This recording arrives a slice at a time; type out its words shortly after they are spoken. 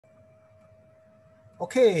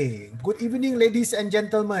Okay, good evening, ladies and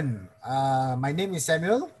gentlemen. My name is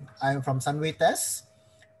Samuel. I'm from Sunway Test,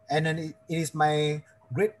 and then it is my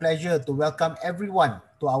great pleasure to welcome everyone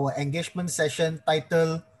to our engagement session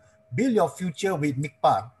titled Build Your Future with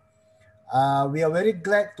MICPA. We are very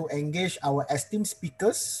glad to engage our esteemed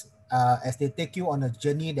speakers as they take you on a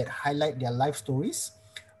journey that highlight their life stories,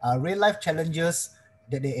 real life challenges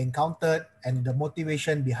that they encountered, and the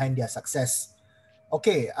motivation behind their success.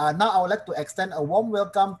 Okay, now I would like to extend a warm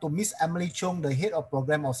welcome to Miss Emily Chung, the head of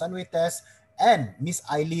program of Sunway Test, and Miss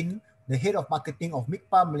Eileen, the head of marketing of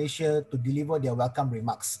MICPA Malaysia, to deliver their welcome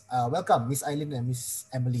remarks. Welcome, Miss Eileen and Miss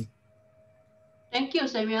Emily. Thank you,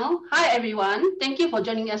 Samuel. Hi, everyone. Thank you for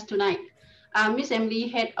joining us tonight. I'm Miss Emily,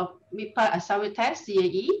 Head of MICPA at Sunway Test,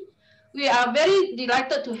 CAE. We are very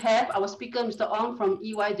delighted to have our speaker, Mr. Ong from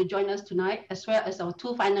EY, to join us tonight, as well as our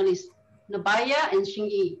two finalists, Nabaya and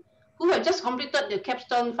Xingyi, who have just completed the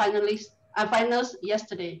capstone finals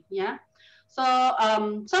yesterday. Yeah. So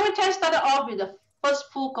Sunway Test started off with the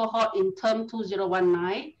first full cohort in term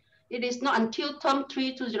 2019. It is not until term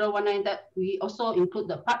 3 2019 that we also include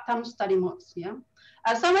the part-time study modes. Yeah.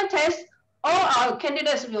 At Sunway Test, all our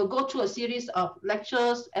candidates will go through a series of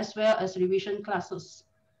lectures as well as revision classes.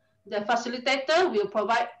 The facilitator will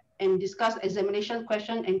provide and discuss examination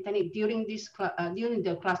question and technique during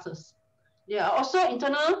the classes. There are also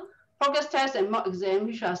internal progress tests and mock exams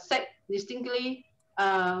which are set distinctly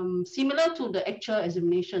similar to the actual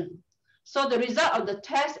examination. So the result of the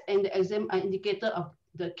test and the exam are indicator of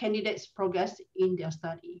the candidate's progress in their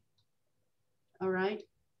study. All right.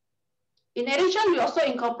 In addition, we also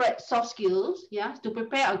incorporate soft skills, yeah, to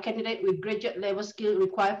prepare our candidate with graduate level skill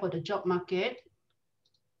required for the job market.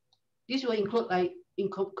 This will include like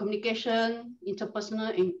communication,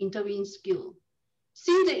 interpersonal, and interviewing skill.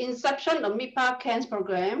 Since the inception of MICPA CANS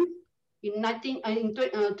program in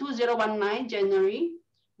 2019 January,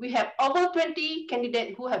 we have over 20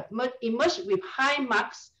 candidates who have emerged with high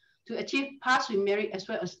marks to achieve pass with merit as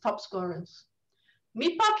well as top scorers.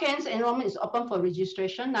 MICPA CANS enrollment is open for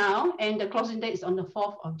registration now, and the closing date is on the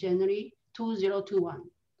 4th of January 2021.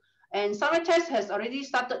 And Sunway Test has already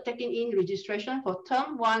started taking in registration for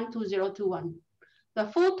term 1 2021. The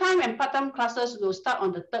full-time and part-time classes will start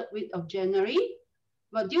on the 3rd week of January,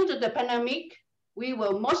 but due to the pandemic, we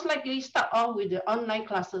will most likely start off with the online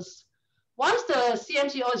classes. Once the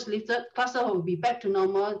CMCO is lifted, classes will be back to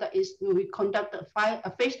normal, that is, will be conducted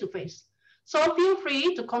face-to-face. So feel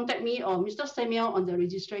free to contact me or Mr. Samuel on the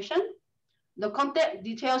registration. The contact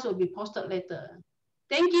details will be posted later.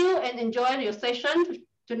 Thank you and enjoy your session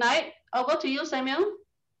tonight. Over to you, Samuel.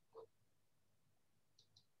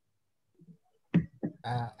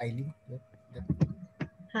 Eileen.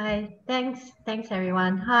 Hi, thanks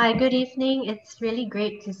everyone. Hi, good evening. It's really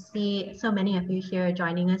great to see so many of you here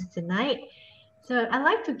joining us tonight. So I'd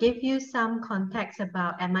like to give you some context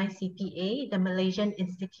about MICPA, the Malaysian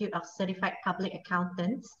Institute of Certified Public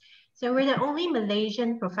Accountants. So we're the only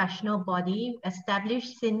Malaysian professional body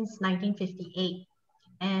established since 1958.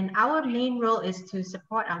 And our main role is to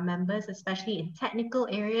support our members, especially in technical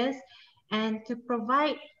areas, and to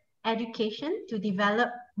provide education to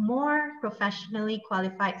develop more professionally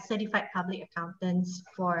qualified certified public accountants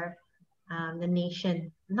for the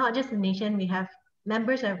nation. Not just the nation, we have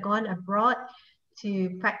members who have gone abroad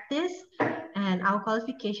to practice, and our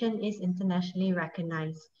qualification is internationally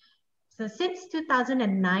recognized. So since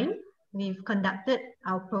 2009, we've conducted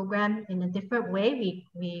our program in a different way.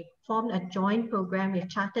 We formed a joint program with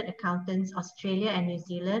Chartered Accountants Australia and New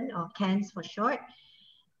Zealand, or CANS for short.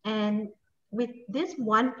 And with this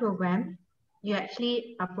one program, you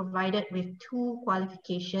actually are provided with 2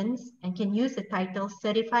 qualifications and can use the title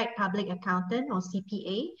Certified Public Accountant, or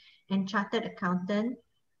CPA, and Chartered Accountant,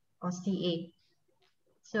 or CA.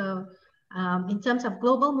 So in terms of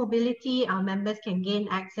global mobility, our members can gain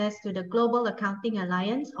access to the Global Accounting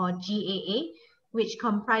Alliance, or GAA, which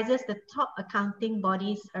comprises the top accounting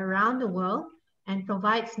bodies around the world and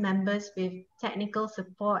provides members with technical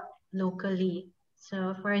support locally.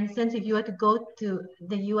 So for instance, if you were to go to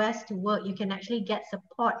the US to work, you can actually get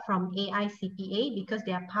support from AICPA because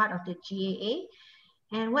they are part of the GAA.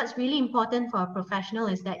 And what's really important for a professional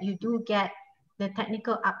is that you do get the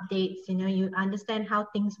technical updates, you understand how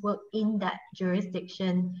things work in that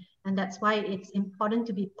jurisdiction. And that's why it's important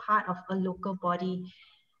to be part of a local body.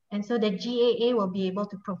 And so the GAA will be able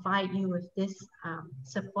to provide you with this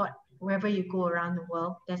support wherever you go around the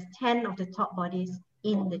world. There's 10 of the top bodies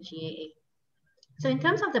in the GAA. So in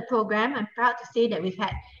terms of the program, I'm proud to say that we've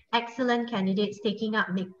had excellent candidates taking up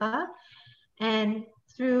MICPA. And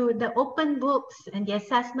through the open books and the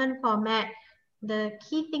assessment format, the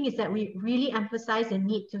key thing is that we really emphasize the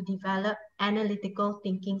need to develop analytical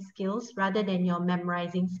thinking skills rather than your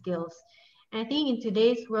memorizing skills. And I think in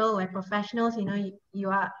today's world where professionals, you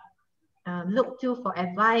are looked to for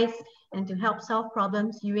advice and to help solve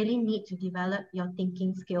problems, you really need to develop your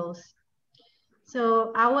thinking skills.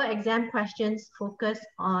 So our exam questions focus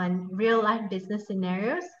on real life business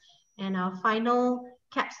scenarios, and our final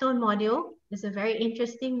capstone module is a very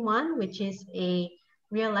interesting one, which is a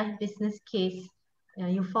real life business case.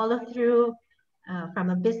 You follow through from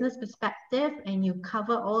a business perspective and you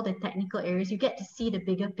cover all the technical areas. You get to see the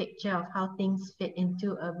bigger picture of how things fit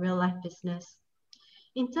into a real life business.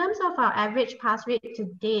 In terms of our average pass rate to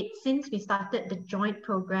date, since we started the joint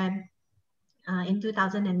program in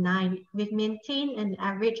 2009, we've maintained an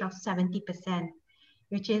average of 70%,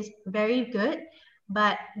 which is very good,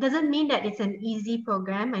 but doesn't mean that it's an easy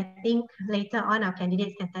program. I think later on our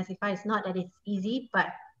candidates can testify it's not that it's easy, but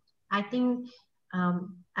I think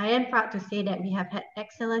I am proud to say that we have had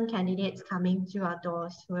excellent candidates coming through our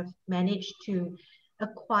doors who have managed to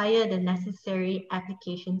acquire the necessary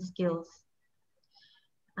application skills.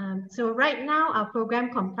 So right now, our program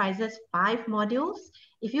comprises 5 modules.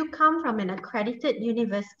 If you come from an accredited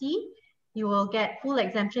university, you will get full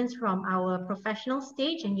exemptions from our professional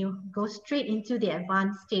stage and you go straight into the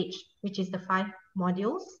advanced stage, which is the 5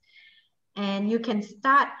 modules. And you can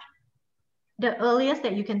start, the earliest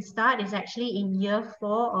that you can start is actually in year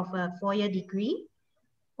 4 of a 4-year degree,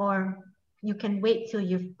 or you can wait till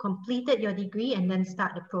you've completed your degree and then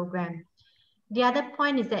start the program. The other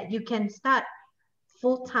point is that you can start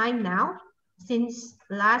full-time now. Since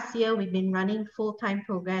last year, we've been running full-time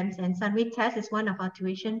programs and Sunway Test is one of our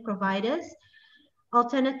tuition providers.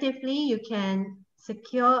 Alternatively, you can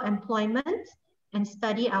secure employment and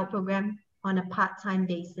study our program on a part-time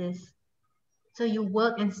basis. So you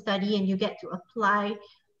work and study and you get to apply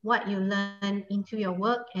what you learn into your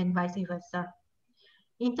work and vice versa.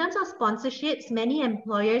 In terms of sponsorships, many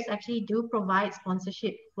employers actually do provide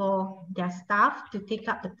sponsorship for their staff to take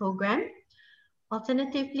up the program.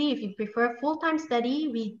 Alternatively, if you prefer full-time study,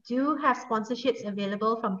 we do have sponsorships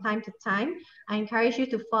available from time to time. I encourage you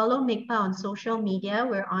to follow MICPA on social media.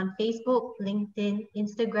 We're on Facebook, LinkedIn,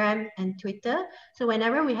 Instagram, and Twitter. So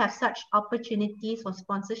whenever we have such opportunities for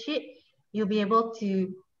sponsorship, you'll be able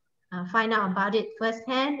to find out about it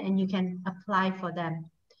firsthand and you can apply for them.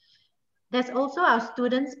 There's also our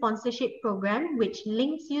student sponsorship program, which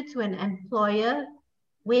links you to an employer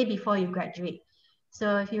way before you graduate.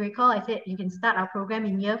 So if you recall, I said you can start our program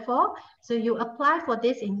in year 4. So you apply for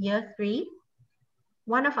this in year 3.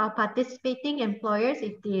 One of our participating employers,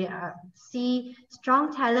 if they see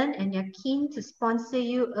strong talent and they're keen to sponsor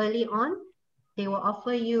you early on, they will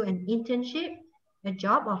offer you an internship, a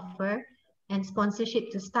job offer, and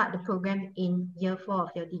sponsorship to start the program in year 4 of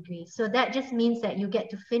your degree. So that just means that you get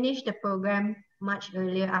to finish the program much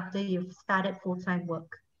earlier after you've started full-time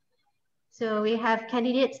work. So we have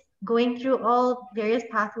candidates going through all various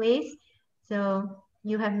pathways. So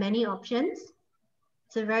you have many options.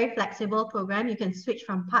 It's a very flexible program. You can switch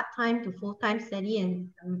from part-time to full-time study and,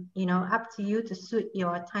 up to you to suit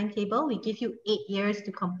your timetable. We give you 8 years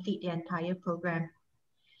to complete the entire program.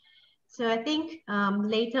 So I think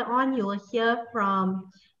later on, you will hear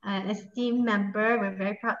from an esteemed member. We're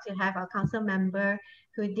very proud to have our council member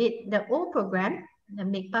who did the old program, the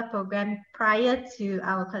MICPA program, prior to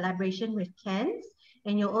our collaboration with CANS.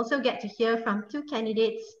 And you'll also get to hear from 2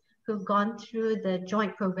 candidates who've gone through the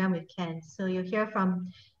joint program with CANS. So you'll hear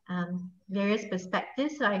from various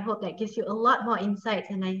perspectives. So I hope that gives you a lot more insights,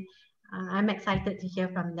 and I'm excited to hear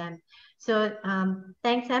from them. So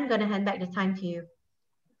thanks, I'm going to hand back the time to you.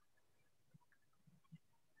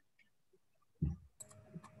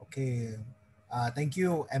 Okay, thank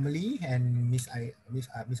you, Emily and Miss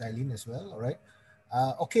Eileen as well. All right.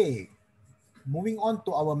 Okay, moving on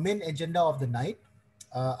to our main agenda of the night.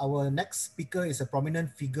 Our next speaker is a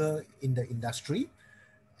prominent figure in the industry,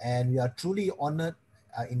 and we are truly honored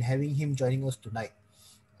in having him joining us tonight.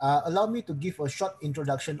 Allow me to give a short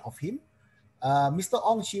introduction of him. Mr.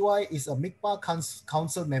 Ong Chiwai is a MICPA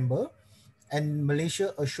Council member and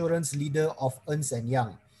Malaysia Assurance Leader of Ernst &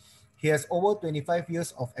 Young. He has over 25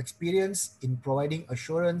 years of experience in providing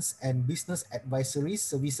assurance and business advisory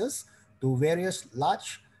services to various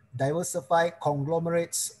large, diversified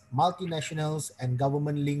conglomerates, multinationals, and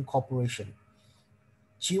government-linked corporations.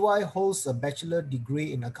 Chiwai holds a bachelor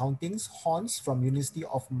degree in accounting (Hons) from University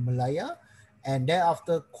of Malaya and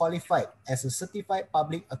thereafter qualified as a certified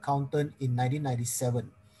public accountant in 1997.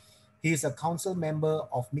 He is a council member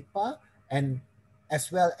of MICPA and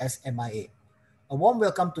as well as MIA. A warm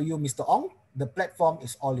welcome to you, Mr. Ong. The platform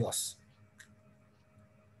is all yours.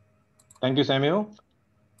 Thank you, Samuel.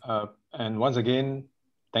 And once again,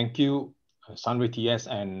 thank you, Sunway TS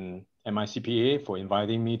and MICPA for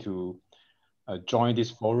inviting me to join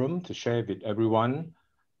this forum to share with everyone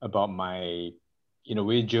about my, in a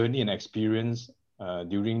way, journey and experience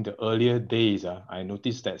during the earlier days. I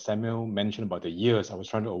noticed that Samuel mentioned about the years. I was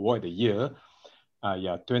trying to avoid the year.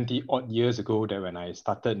 20 odd years ago that when I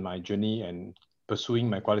started my journey and pursuing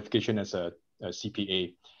my qualification as a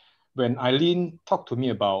CPA. When Eileen talked to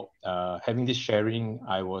me about having this sharing,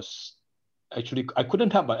 I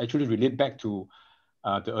couldn't help but actually relate back to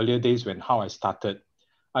the earlier days when how I started.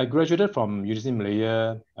 I graduated from University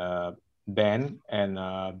Malaya BAN, and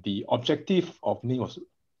the objective of me was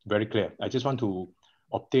very clear. I just want to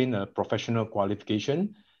obtain a professional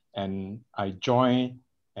qualification, and I joined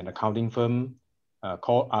an accounting firm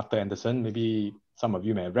called Arthur Anderson. Maybe some of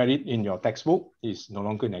you may have read it in your textbook. It's no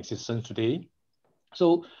longer in existence today.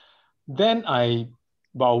 So then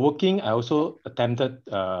while working, I also attempted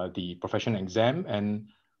the professional exam. And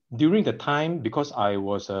during the time, because I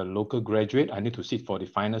was a local graduate, I need to sit for the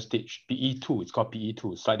final stage, PE2. It's called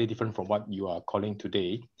PE2, slightly different from what you are calling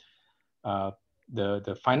today.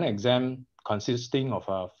 The final exam consisting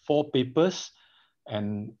of 4 papers,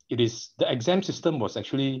 and the exam system was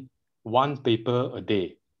actually 1 paper a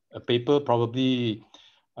day. A paper probably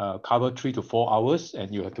cover 3 to 4 hours,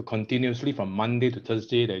 and you have to continuously from Monday to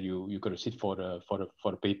Thursday that you got to sit for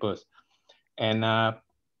the papers, and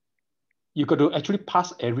you got to actually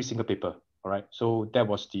pass every single paper. All right, so that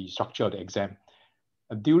was the structure of the exam.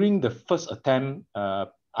 During the first attempt,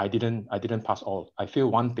 I didn't pass all. I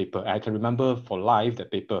failed 1 paper. I can remember for life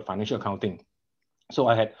that paper, financial accounting. So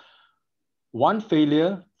I had 1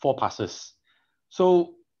 failure, 4 passes.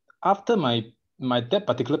 So after that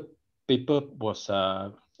particular paper was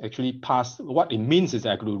actually passed, what it means is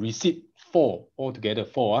that I could receipt 4 altogether,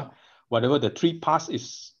 4. Whatever the 3 pass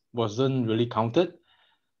wasn't really counted.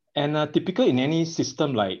 And typically in any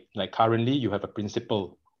system like currently, you have a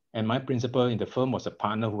principal. And my principal in the firm was a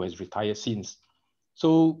partner who has retired since.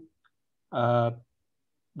 So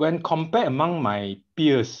when compared among my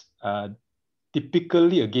peers,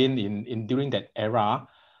 typically again during that era,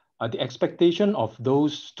 the expectation of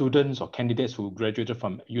those students or candidates who graduated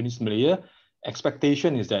from University Malaya,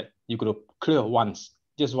 expectation is that you could clear once,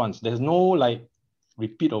 just once. There's no like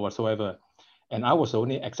repeat or whatsoever. And I was the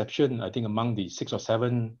only exception, I think, among the 6 or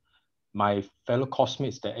 7 my fellow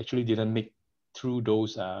coursemates that actually didn't make through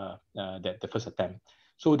those the first attempt.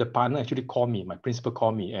 So the partner actually called me, my principal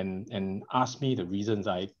called me and asked me the reasons.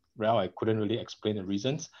 I couldn't really explain the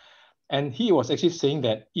reasons. And he was actually saying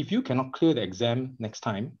that if you cannot clear the exam next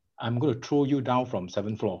time, I'm going to throw you down from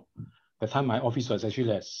 7th floor. The time my office was actually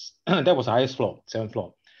that was the highest floor, 7th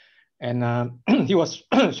floor. And he was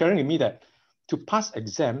sharing with me that to pass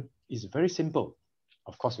exam is very simple.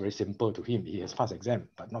 Of course, very simple to him. He has passed exam,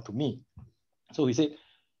 but not to me. So he said,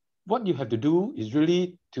 what you have to do is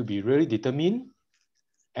really to be really determined.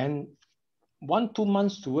 And 1-2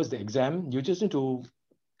 months towards the exam, you just need to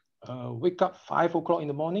wake up 5 o'clock in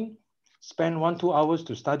the morning, spend 1-2 hours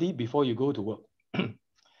to study before you go to work.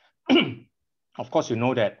 Of course, you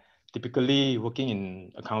know that typically working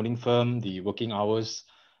in accounting firm, the working hours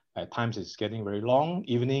at times is getting very long.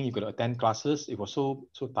 Evening, you could attend classes. It was so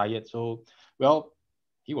tired. So, well,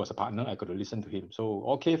 he was a partner. I could listen to him. So,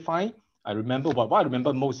 okay, fine. I remember what I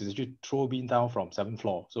remember most is actually throw me down from 7th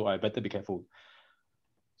floor. So I better be careful.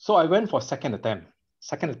 So I went for second attempt.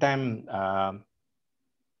 Second attempt,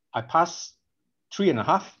 I passed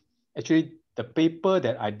 3.5. Actually, the paper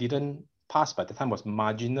that I didn't pass by the time was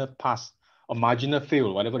marginal pass or marginal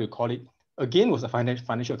fail, whatever you call it. Again, was a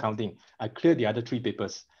financial accounting. I cleared the other 3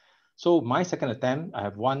 papers. So my second attempt, I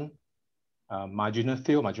have 1 marginal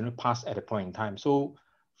fail, marginal pass at a point in time. So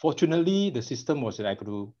fortunately, the system was that I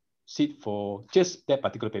could sit for just that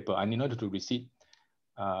particular paper. I needed to receipt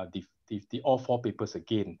the all 4 papers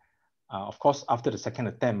again. Of course, after the second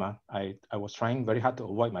attempt, I was trying very hard to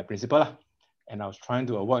avoid my principal, and I was trying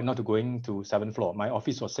to avoid not to going to 7th floor. My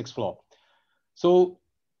office was 6th floor. So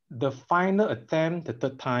the final attempt, the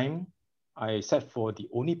 3rd time, I sat for the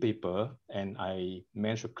only paper, and I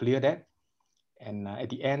managed to clear that. And at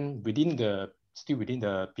the end, still within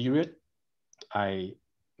the period, I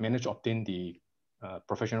managed to obtain the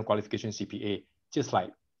professional qualification CPA, just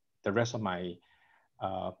like the rest of my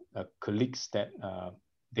colleagues that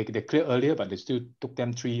they cleared earlier, but they still took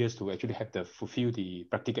them 3 years to actually have to fulfill the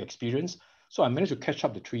practical experience. So I managed to catch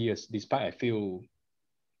up the 3 years, despite I failed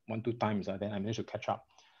 1-2 times, then I managed to catch up.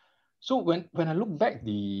 So when I look back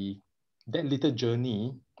that little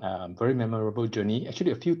journey, very memorable journey,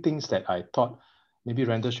 actually a few things that I thought maybe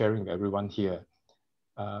render sharing with everyone here.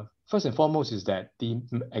 First and foremost is that the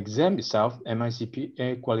exam itself,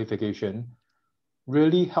 MICPA qualification,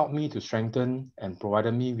 really helped me to strengthen and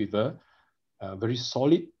provided me with a very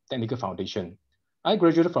solid technical foundation. I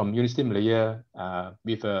graduated from University of Malaya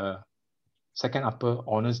with a second upper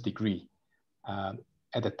honors degree.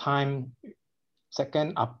 At the time,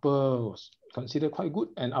 second upper was considered quite good,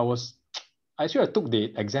 and I took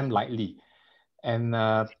the exam lightly, and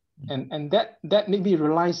that made me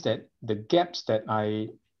realize that the gaps that I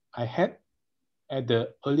had at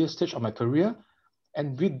the earlier stage of my career,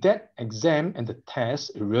 and with that exam and the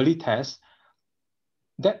test, really test,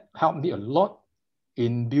 that helped me a lot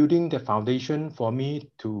in building the foundation for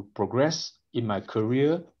me to progress in my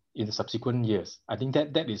career in the subsequent years. I think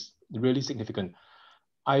that is really significant.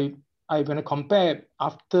 When I compare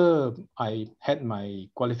after I had my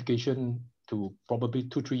qualification to probably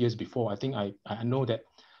 2-3 years before, I think I know that,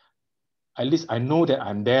 at least I know that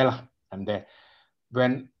I'm there. I'm there.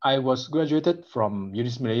 When I was graduated from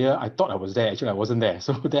University of Malaya, I thought I was there. Actually, I wasn't there.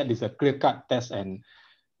 So that is a clear-cut test and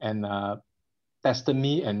tested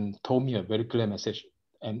me and told me a very clear message.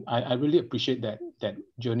 And I really appreciate that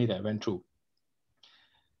journey that I went through.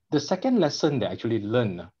 The second lesson that I actually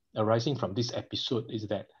learned arising from this episode is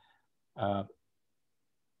that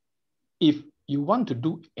if you want to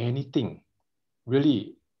do anything,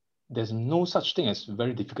 really, there's no such thing as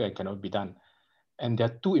very difficult and cannot be done. And there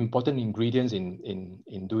are two important ingredients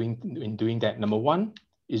in doing that. Number one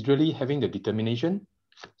is really having the determination.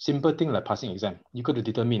 Simple thing like passing exam. You got to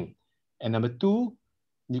determine. And number two,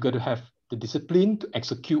 you got to have the discipline to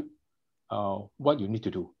execute what you need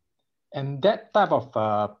to do. And that type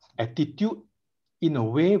of attitude, in a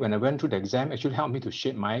way, when I went through the exam, actually helped me to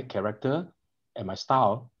shape my character and my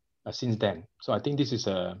style since then. So I think this is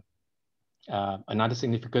another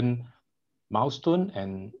significant milestone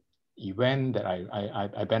and event that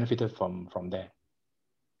I benefited from there.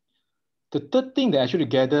 The third thing that I actually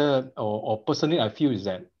gather, or personally I feel, is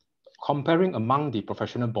that comparing among the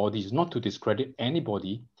professional bodies, not to discredit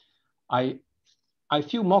anybody, I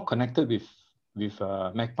feel more connected with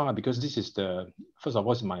MICPA because this is first of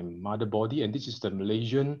all, it's my mother body, and this is the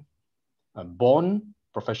Malaysian born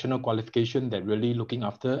professional qualification that really looking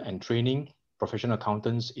after and training professional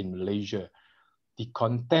accountants in Malaysia. The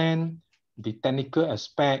content, the technical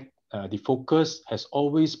aspect, the focus has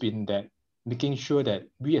always been that making sure that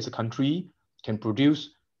we as a country can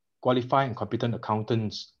produce qualified and competent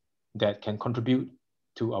accountants that can contribute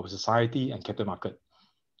to our society and capital market.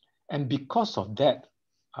 And because of that,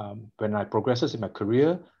 when I progresses in my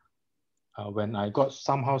career, when I got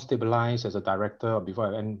somehow stabilized as a director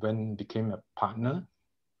before I became a partner,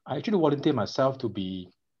 I actually volunteered myself to be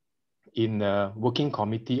in the working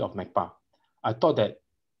committee of MICPA. I thought that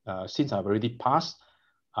since I've already passed,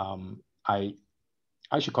 I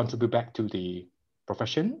should contribute back to the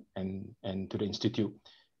profession and to the institute.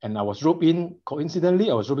 And I was roped in, coincidentally,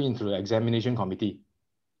 I was roped into the examination committee.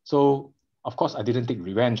 So, of course, I didn't take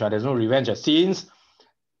revenge. There's no revenge. Since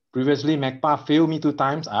previously MICPA failed me 2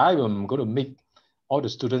 times, I am going to make all the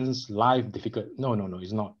students' life difficult. No,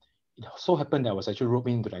 it's not. It so happened that I was actually roped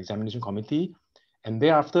into the examination committee. And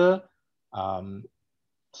thereafter,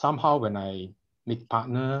 somehow when I make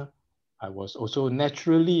partner, I was also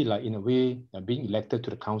naturally, like in a way, being elected to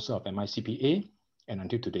the council of MICPA, and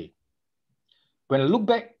until today. When I look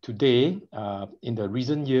back today, in the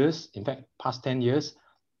recent years, in fact, past 10 years,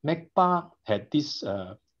 MICPA had this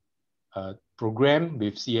program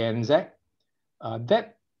with CANZ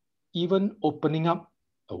that even opening up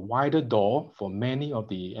a wider door for many of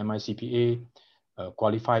the MICPA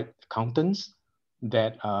qualified accountants,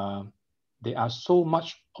 that there are so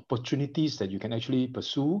much opportunities that you can actually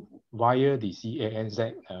pursue via the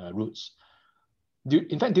CANZ routes.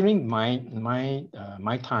 In fact, during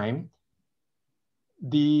my time,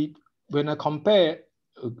 when I compare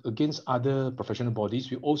against other professional bodies,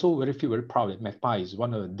 we also feel very proud that MICPA is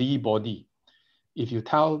one of the body. If you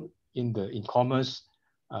tell in commerce,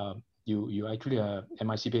 you actually a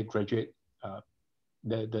MICPA graduate,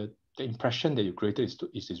 the impression that you created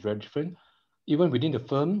is very different. Even within the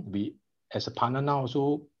firm, we as a partner now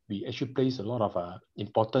also, we actually place a lot of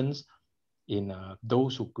importance in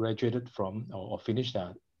those who graduated from or finished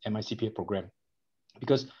the MICPA program.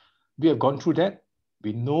 Because we have gone through that,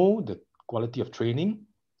 we know the quality of training,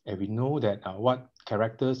 and we know that what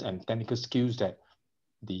characters and technical skills that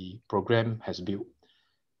the program has built.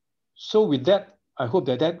 So with that, I hope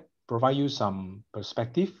that provide you some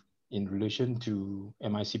perspective in relation to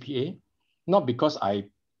MICPA. Not because I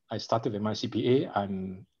started with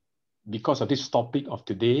MICPA, because of this topic of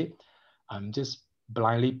today, I'm just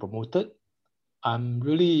blindly promoted. I'm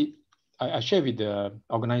really I shared with the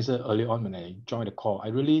organizer earlier on when I joined the call, I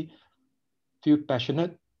really feel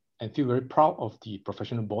passionate and feel very proud of the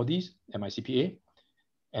professional bodies, MICPA.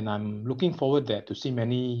 And I'm looking forward that to see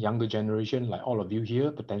many younger generation like all of you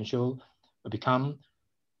here, potential, become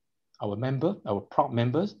our member, our proud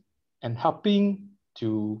members, and helping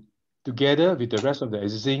to, together with the rest of the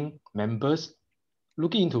existing members,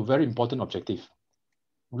 looking into a very important objective,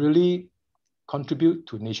 really contribute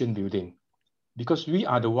to nation building. Because we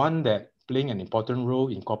are the one that playing an important role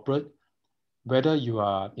in corporate, whether you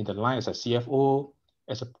are in the line as a CFO,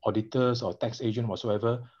 as an auditors or tax agent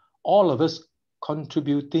whatsoever, all of us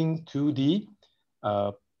contributing to the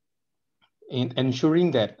in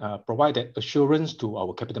ensuring that provide that assurance to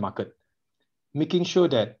our capital market, making sure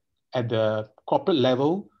that at the corporate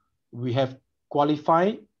level, we have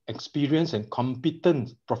qualified, experienced, and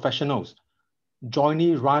competent professionals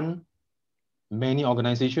jointly run many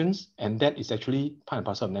organizations, and that is actually part and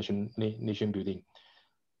parcel of nation building.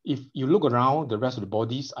 If you look around the rest of the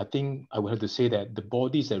bodies, I think I would have to say that the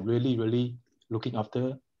bodies that really looking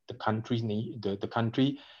after the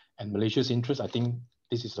country and Malaysia's interests, I think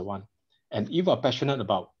this is the one. And if you are passionate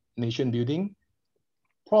about nation building,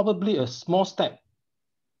 probably a small step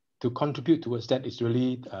to contribute towards that is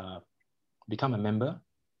really become a member.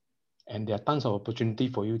 And there are tons of opportunity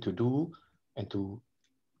for you to do and to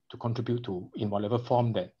contribute to in whatever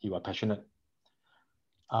form that you are passionate.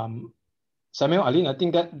 Samuel, Aline, I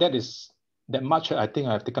think that is that much. I think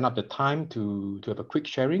I've taken up the time to have a quick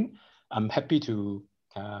sharing. I'm happy to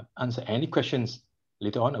answer any questions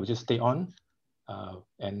later on. I will just stay on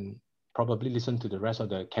and probably listen to the rest of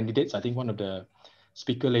the candidates. I think one of the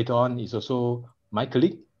speaker later on is also my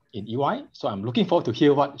colleague in EY. So I'm looking forward to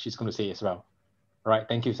hear what she's going to say as well. All right.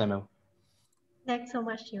 Thank you, Samuel. Thanks so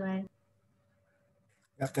much, Chiwai.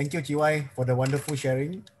 Yeah, thank you, Chiwai, for the wonderful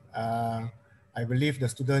sharing. I believe the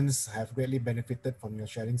students have greatly benefited from your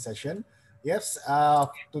sharing session. Yes,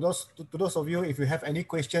 to those of you, if you have any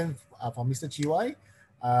questions for Mr. Chiwai,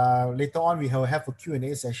 later on we will have a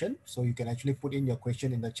Q&A session, so you can actually put in your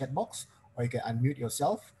question in the chat box, or you can unmute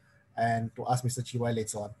yourself and to ask Mr. Chiwai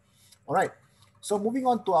later on. All right, so moving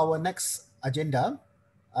on to our next agenda,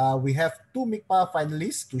 we have two MICPA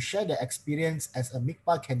finalists to share their experience as a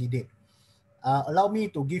MICPA candidate. Allow me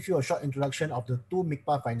to give you a short introduction of the two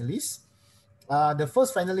MICPA finalists. The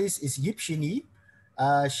first finalist is Yip Shini.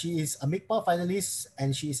 She is a MICPA finalist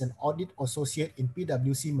and she is an audit associate in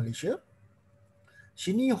PwC Malaysia.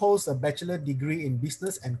 Shini holds a bachelor degree in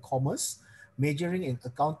business and commerce, majoring in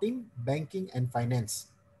accounting, banking, and finance.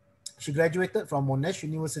 She graduated from Monash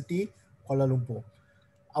University, Kuala Lumpur.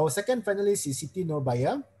 Our second finalist is Siti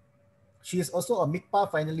Nurbaya. She is also a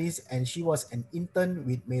MICPA finalist and she was an intern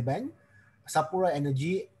with Maybank, Sapura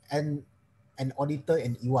Energy, and an auditor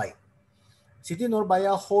in EY. Siti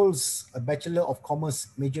Nurbaya holds a Bachelor of Commerce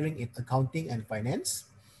majoring in accounting and finance.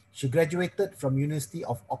 She graduated from University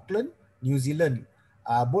of Auckland, New Zealand.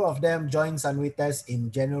 Both of them joined Sunway Test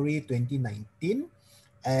in January 2019,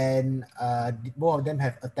 and both of them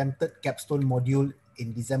have attempted capstone module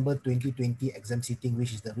in December 2020 exam sitting,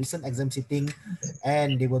 which is the recent exam sitting,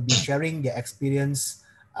 and they will be sharing their experience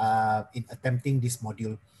in attempting this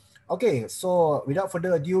module. Okay, so without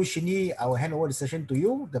further ado, Shini, I will hand over the session to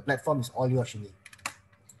you. The platform is all yours, Shini.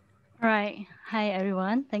 All right. Hi,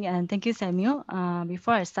 everyone. Thank you, Samuel.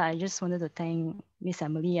 Before I start, I just wanted to thank Miss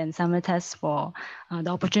Emily and Summer Test for the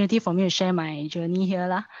opportunity for me to share my journey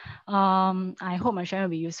here. I hope my sharing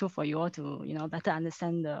will be useful for you all to better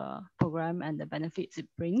understand the program and the benefits it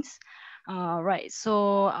brings. Right.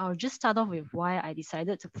 So I'll just start off with why I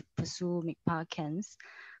decided to pursue MICPA CANS.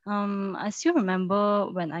 I still remember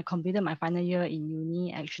when I completed my final year in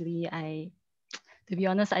uni, actually, to be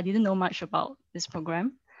honest, I didn't know much about this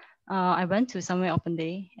program. I went to Somewhere Open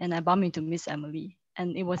Day and I bumped into Miss Emily.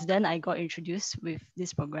 And it was then I got introduced with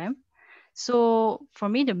this program. So for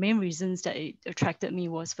me, the main reasons that it attracted me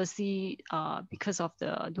was firstly, because of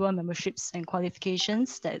the dual memberships and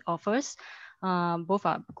qualifications that it offers. Both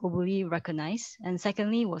are globally recognized. And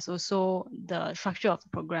secondly was also the structure of the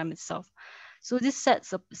program itself. So this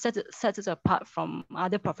sets it apart from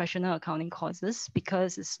other professional accounting courses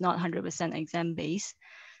because it's not 100% exam-based.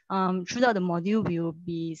 Throughout the module, we will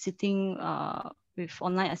be sitting with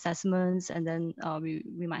online assessments, and then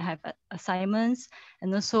we might have assignments,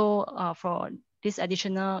 and also for this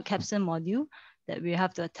additional capstone module that we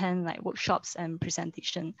have to attend like workshops and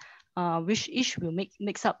presentation, which each will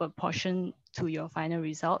makes up a portion to your final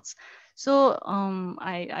results. So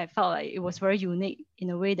I felt like it was very unique in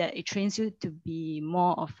a way that it trains you to be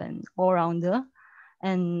more of an all-rounder,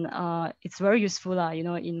 and it's very useful,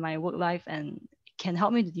 in my work life, and can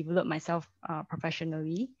help me to develop myself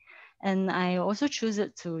professionally. And I also choose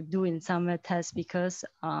it to do in summer test because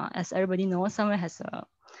as everybody knows, summer has a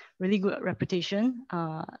really good reputation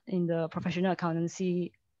in the professional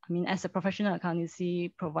accountancy, as a professional accountancy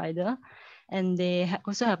provider. And they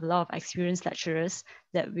also have a lot of experienced lecturers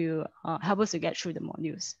that will help us to get through the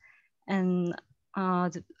modules. And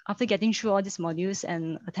after getting through all these modules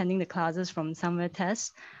and attending the classes from summer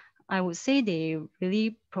test, I would say they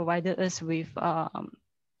really provided us with a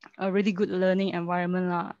really good learning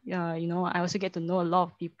environment. I also get to know a lot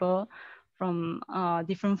of people from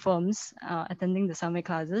different firms attending the summer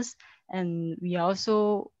classes. And we are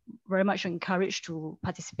also very much encouraged to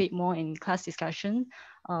participate more in class discussion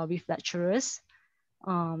with lecturers.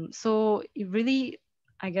 So it really,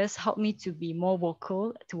 I guess, helped me to be more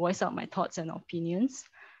vocal, to voice out my thoughts and opinions.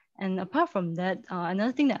 And apart from that,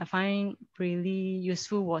 another thing that I find really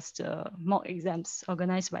useful was the mock exams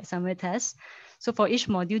organized by summer test. So for each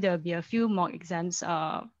module, there will be a few mock exams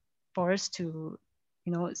for us to,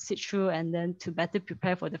 sit through and then to better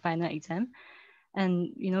prepare for the final exam.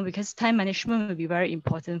 And, because time management will be very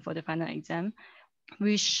important for the final exam,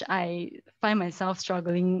 which I find myself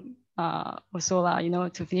struggling also,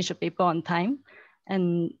 to finish a paper on time.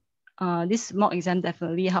 And this mock exam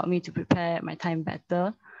definitely helped me to prepare my time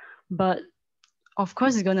better. But of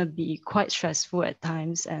course, it's going to be quite stressful at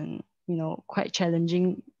times and, quite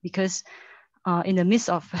challenging because in the midst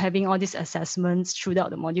of having all these assessments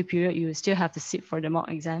throughout the module period, you still have to sit for the mock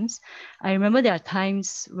exams. I remember there are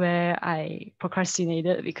times where I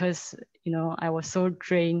procrastinated because, I was so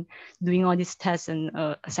drained doing all these tests and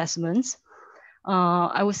assessments.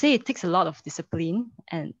 I would say it takes a lot of discipline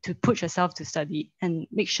and to push yourself to study and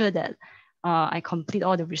make sure that I complete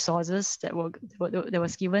all the resources that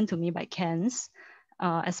was given to me by CANS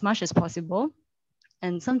as much as possible.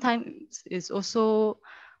 And sometimes it's also,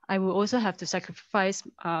 I will also have to sacrifice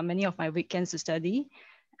many of my weekends to study.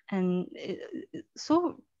 And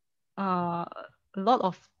so a lot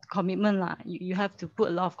of commitment, you have to put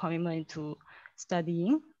a lot of commitment into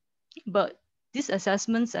studying. But these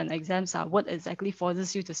assessments and exams are what exactly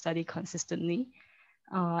forces you to study consistently.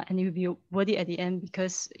 And it will be worth it at the end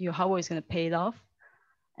because your hard work is going to pay it off.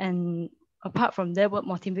 And apart from that, what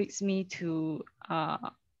motivates me to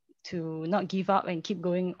not give up and keep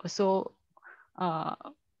going also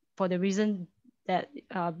for the reason that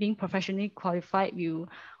being professionally qualified will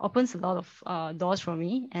opens a lot of doors for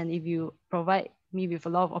me, and if you provide me with a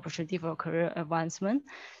lot of opportunity for career advancement.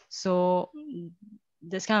 So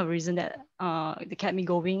that's kind of reason that they kept me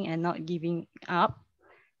going and not giving up.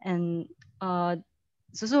 And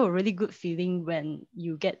it's also a really good feeling when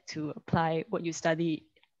you get to apply what you study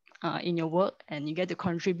in your work and you get to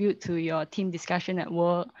contribute to your team discussion at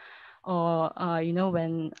work, or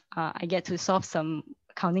when I get to solve some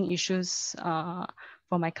accounting issues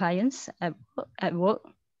for my clients at work.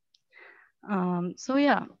 So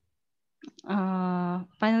yeah,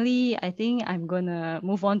 finally, I think I'm gonna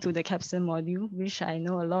move on to the capstone module, which I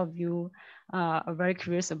know a lot of you are very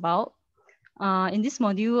curious about. In this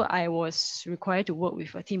module, I was required to work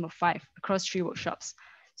with a team of 5 across 3 workshops.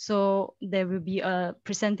 So there will be a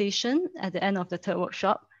presentation at the end of the 3rd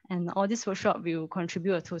workshop, and all this workshop will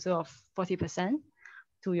contribute a total of 40%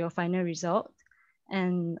 to your final result.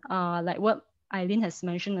 And like what Eileen has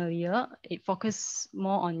mentioned earlier, it focuses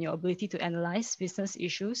more on your ability to analyze business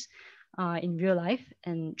issues in real life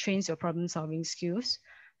and trains your problem solving skills.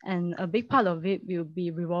 And a big part of it will be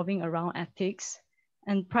revolving around ethics.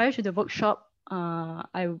 And prior to the workshop,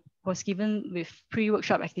 I was given with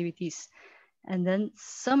pre-workshop activities. And then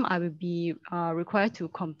some I will be required to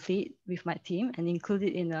complete with my team and include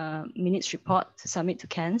it in a minutes report to submit to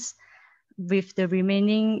CANS, with the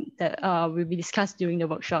remaining that will be discussed during the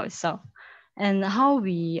workshop itself. And how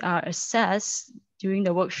we are assessed during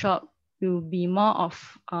the workshop will be more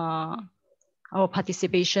of our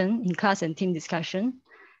participation in class and team discussion.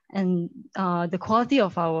 And the quality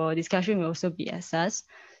of our discussion will also be assessed.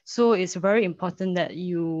 So it's very important that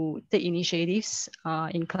you take initiatives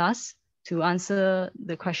in class to answer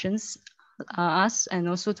the questions asked, and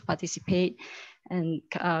also to participate and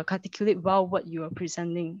articulate well what you are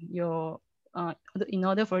presenting in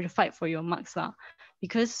order for you to fight for your marks.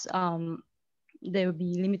 Because there will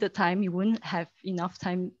be limited time, you won't have enough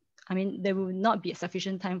time. I mean, there will not be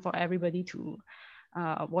sufficient time for everybody to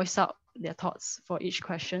voice out their thoughts for each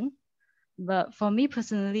question. But for me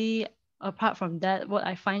personally, apart from that, what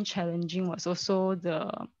I find challenging was also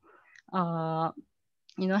the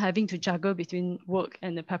having to juggle between work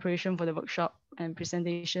and the preparation for the workshop and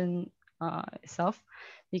presentation itself,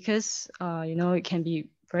 because it can be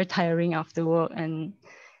very tiring after work and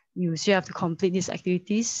you still have to complete these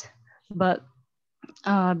activities. But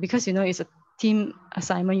because it's a team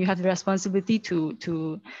assignment, you have the responsibility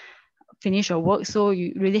to finish your work. So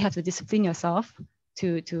you really have to discipline yourself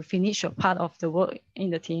to finish your part of the work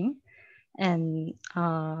in the team. And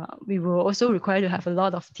we will also require to have a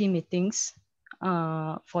lot of team meetings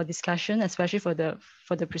for discussion, especially for the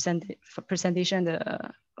presentation,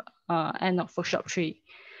 the end of workshop 3.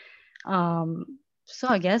 So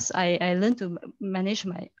I guess I learned to manage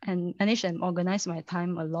and organize my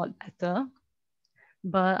time a lot better.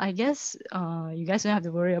 But I guess you guys don't have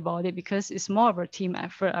to worry about it because it's more of a team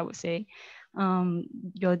effort, I would say.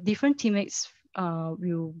 Your different teammates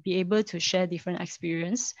will be able to share different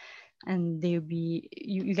experience, and they'll be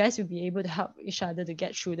you guys will be able to help each other to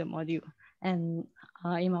get through the module. And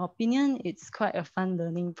in my opinion, it's quite a fun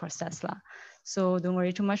learning process lah. So don't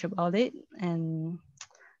worry too much about it. And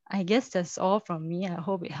I guess that's all from me. I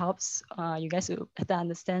hope it helps you guys to better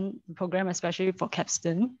understand the program, especially for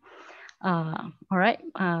capstone. All right,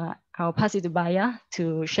 I'll pass it to Baya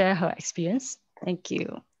to share her experience. Thank you.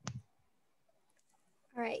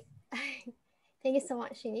 All right. Thank you so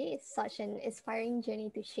much, Shinji. It's such an inspiring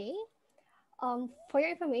journey to share. For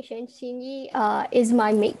your information, Shinji is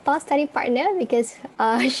my MICPA study partner because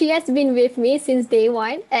she has been with me since day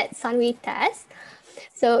one at Sunway Test.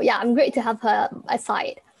 So yeah, I'm great to have her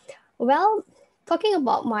aside. Well, talking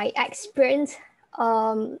about my experience,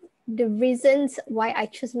 the reasons why I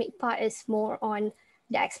choose MICPA is more on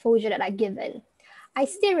the exposure that I've given. I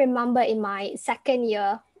still remember in my second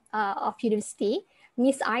year of university,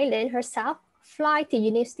 Miss Island herself fly to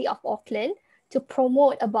University of Auckland to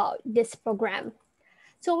promote about this program.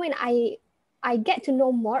 So when I get to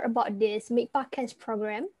know more about this MICPA CANS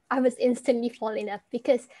program, I was instantly falling in love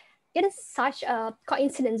because it is such a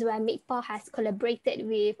coincidence where MICPA has collaborated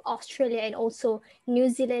with Australia and also New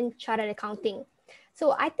Zealand Chartered Accounting.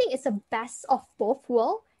 So I think it's a best of both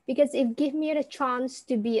worlds because it gives me the chance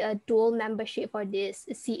to be a dual membership for this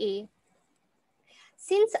CA.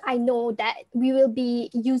 Since I know that we will be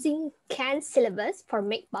using CAN syllabus for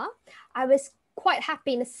MICPA, I was quite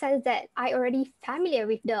happy in the sense that I already familiar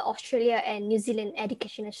with the Australia and New Zealand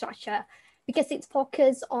educational structure because it's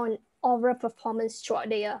focused on overall performance throughout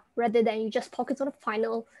the year rather than you just focus on the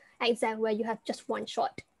final exam where you have just one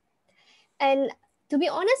shot. And to be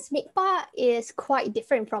honest, MICPA is quite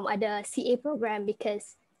different from other CA program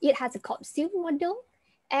because it has a capstone module,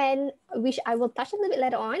 and which I will touch a little bit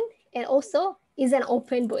later on, and also is an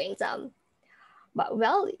open book exam. But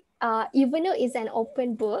well, even though it's an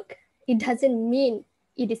open book, it doesn't mean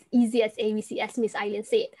it is easy as ABC, as Miss Island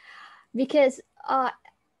said, because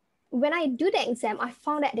when I do the exam, I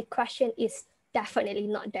found that the question is definitely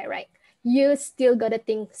not direct. You still gotta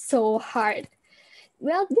think so hard.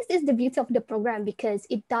 Well, this is the beauty of the program because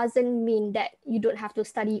it doesn't mean that you don't have to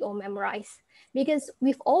study or memorize. Because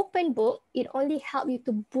with open book, it only helps you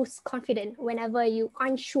to boost confidence whenever you're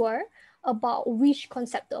unsure about which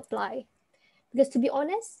concept to apply. Because to be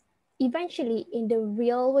honest, eventually in the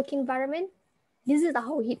real work environment, this is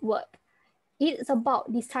how it works. It's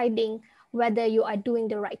about deciding whether you are doing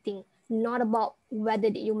the right thing, not about whether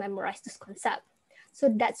you memorize this concept. So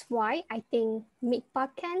that's why I think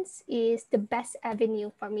MICPA CANS is the best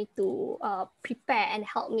avenue for me to prepare and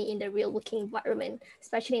help me in the real working environment,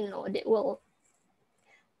 especially in an audit world.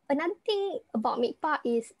 Another thing about MICPA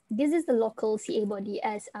is this is the local CA body,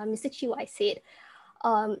 as Mr. Chiwai said.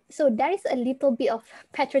 So there is a little bit of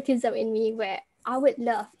patriotism in me where I would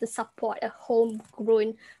love to support a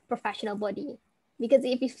homegrown professional body. Because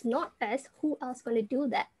if it's not us, who else going to do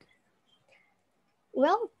that?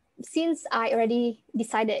 Well, since I already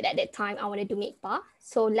decided at that time I want to do MICPA,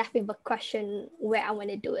 so left with a question where I want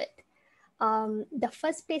to do it. The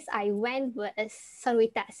first place I went was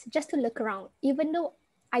Sunway Test, just to look around, even though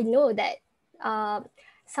I know that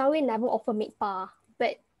Sunway never offered MICPA.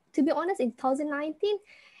 But to be honest, in 2019,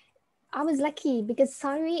 I was lucky because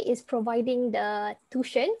Sunway is providing the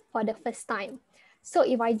tuition for the first time. So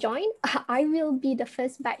if I join, I will be the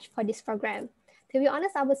first batch for this program. To be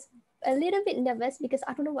honest, I was a little bit nervous because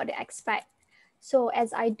I don't know what to expect. So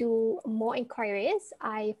as I do more inquiries,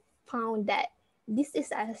 I found that this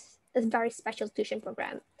is a very special tuition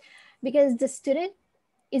program because the student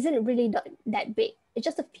isn't really that big. It's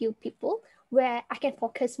just a few people where I can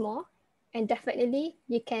focus more, and definitely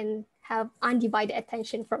you can have undivided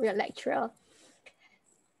attention from your lecturer.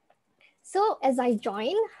 So as I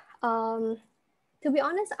joined, to be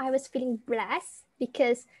honest, I was feeling blessed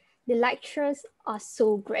because the lecturers are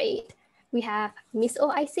so great. We have Miss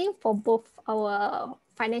OIC for both our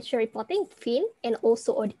financial reporting, FIN, and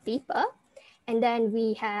also audit paper. And then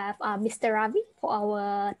we have Mr. Ravi for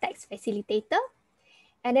our tax facilitator.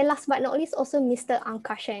 And then last but not least, also Mr.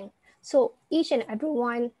 Angkasheng. So each and every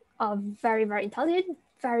one very, very intelligent,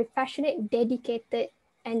 very passionate, dedicated,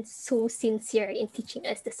 and so sincere in teaching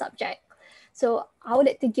us the subject. So I would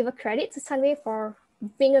like to give a credit to Sunway for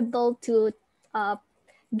being able to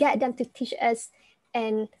get them to teach us,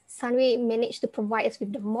 and Sunway managed to provide us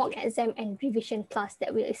with the mock exam and revision class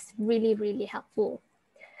that is really, really helpful.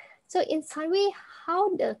 So in Sunway,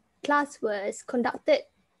 how the class was conducted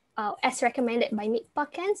as recommended by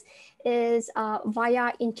MICPA CANS is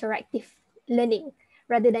via interactive learning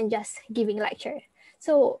rather than just giving lecture.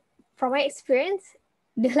 So from my experience,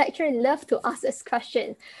 the lecturer loved to ask us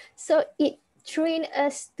questions. So it trained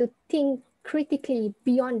us to think critically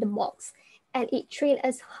beyond the box, and it trained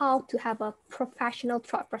us how to have a professional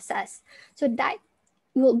thought process. So that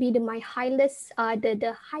will be my highlights,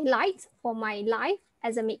 the highlights for my life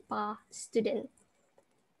as a MICPA student.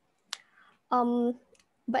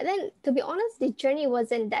 But then, to be honest, the journey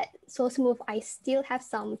wasn't that so smooth. I still have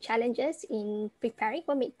some challenges in preparing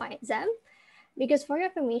for MICPA exam, because for your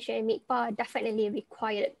information, MICPA definitely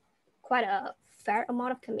required quite a fair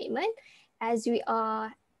amount of commitment, as we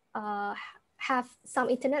have some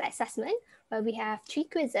internal assessment where we have 3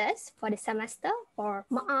 quizzes for the semester for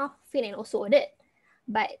MAA, Fin, and also audit.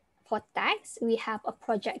 But for tax, we have a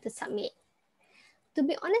project to submit. To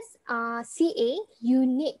be honest, CA, you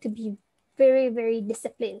need to be very, very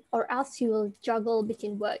disciplined, or else you will juggle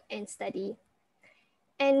between work and study.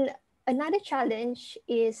 And another challenge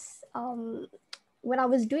is when I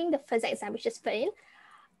was doing the first exam, which is Fin,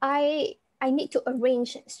 I need to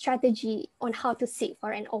arrange strategy on how to sit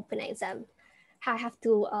for an open exam. I have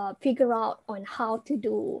to figure out on how to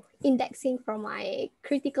do indexing for my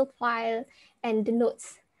critical file and the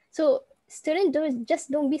notes. So students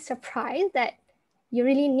don't be surprised that you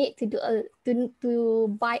really need to do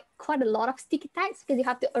to buy quite a lot of sticky tags, because you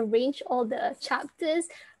have to arrange all the chapters,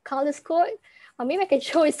 color code. Or maybe I can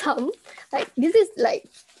show you some. Like this is like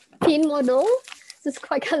pin model. This is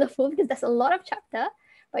quite colorful because there's a lot of chapter,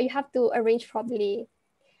 but you have to arrange properly.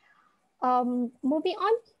 Moving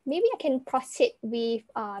on, maybe I can proceed with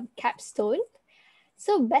capstone.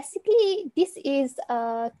 So basically, this is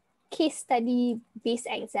a case study based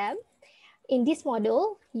exam. In this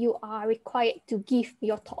model, you are required to give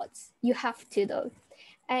your thoughts. You have to though,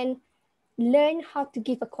 and learn how to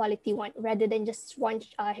give a quality one rather than just one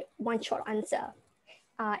short answer.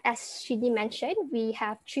 As Shini mentioned, we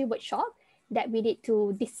have 3 workshops that we need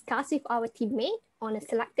to discuss with our teammate on a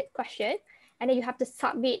selected question, and then you have to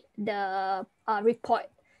submit the report.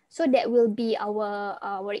 So that will be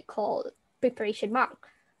our what it called preparation mark.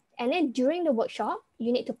 And then during the workshop,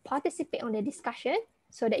 you need to participate on the discussion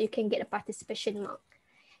so that you can get a participation mark.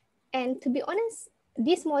 And to be honest,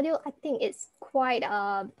 this module, I think it's quite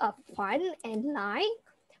fun and light,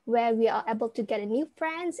 where we are able to get a new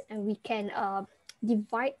friends, and we can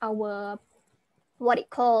divide our what it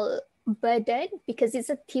called burden, because it's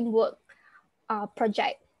a teamwork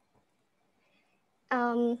project.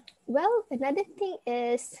 Well, another thing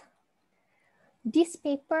is this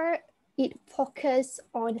paper, it focuses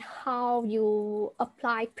on how you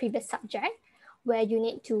apply previous subject, where you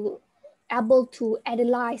need to able to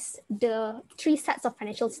analyze the 3 sets of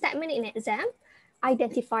financial statement in exam,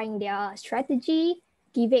 identifying their strategy,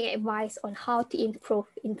 giving advice on how to improve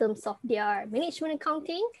in terms of their management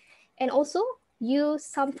accounting, and also you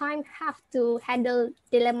sometimes have to handle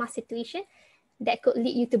dilemma situation that could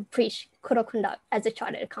lead you to breach code of conduct as a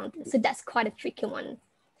chartered accountant. So that's quite a tricky one.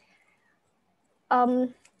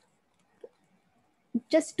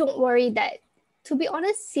 Just don't worry that, to be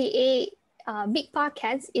honest, CA MICPA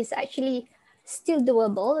CANS is actually still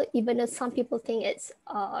doable, even though some people think it's,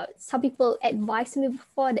 some people advised me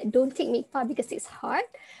before that don't take MICPA because it's hard.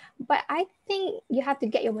 But I think you have to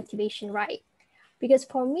get your motivation right. Because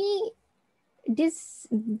for me, this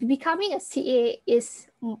becoming a CA is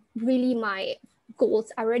really my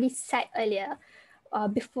goals. I already said earlier,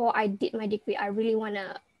 before I did my degree, I really want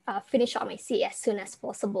to finish up my CA as soon as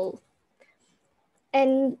possible.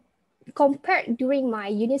 And compared during my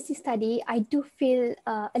university study, I do feel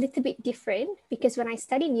a little bit different, because when I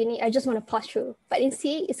study in uni, I just want to pass through. But in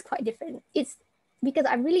CA, it's quite different. It's because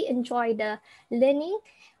I really enjoy the learning,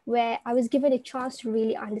 where I was given a chance to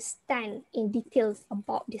really understand in details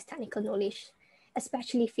about this technical knowledge,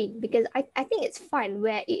 especially Fin, because I think it's fun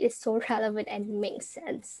where it is so relevant and makes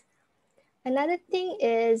sense. Another thing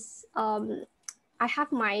is I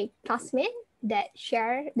have my classmate that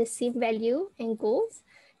share the same value and goals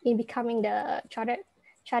in becoming the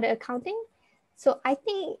chartered accounting. So I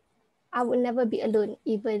think I would never be alone,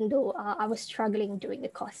 even though I was struggling during the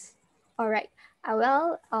course. All right.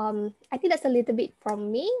 Well, I think that's a little bit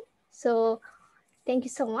from me. So thank you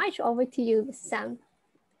so much. Over to you, Sam.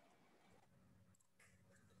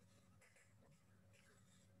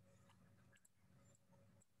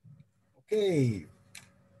 Okay,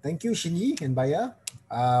 thank you, Shinyi and Baya,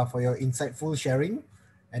 for your insightful sharing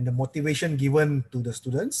and the motivation given to the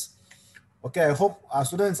students. Okay, I hope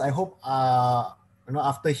students, I hope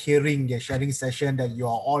after hearing the sharing session that you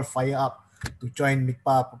are all fired up to join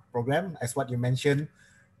MICPA program, as what you mentioned,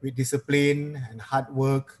 with discipline and hard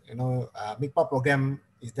work. MICPA program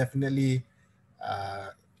is definitely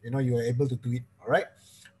you are able to do it. All right.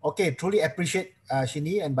 Okay, truly appreciate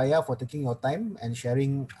Shini and Baya for taking your time and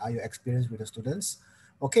sharing your experience with the students.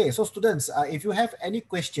 Okay, so students, if you have any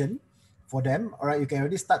question for them, all right, you can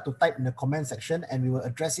already start to type in the comment section and we will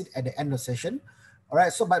address it at the end of the session. All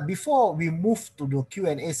right, so but before we move to the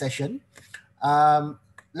Q&A session, um,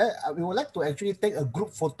 we would like to actually take a group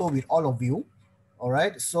photo with all of you. All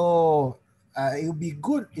right, so it would be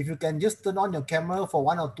good if you can just turn on your camera for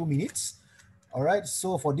 1 or 2 minutes. All right,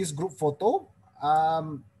 so for this group photo,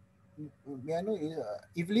 may I know,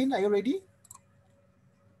 Evelyn, are you ready?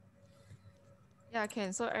 Yeah,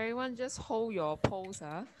 can. So everyone just hold your pose,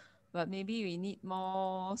 but maybe we need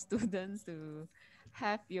more students to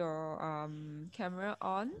have your camera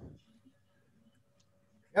on.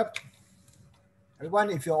 Yep. Everyone,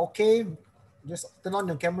 if you're okay, just turn on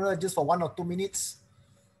your camera just for 1 or 2 minutes.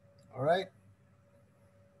 All right.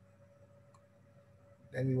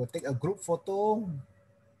 Then we will take a group photo.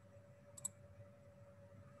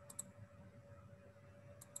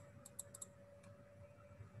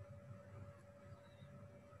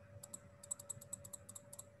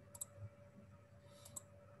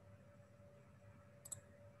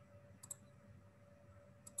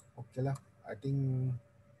 Okay lah. I think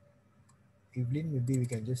Evelyn, maybe we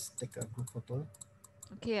can just take a group photo.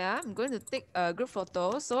 Okay, I'm going to take a group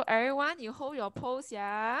photo. So everyone, you hold your pose,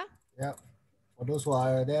 yeah? Yeah. For those who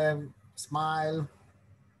are there, smile.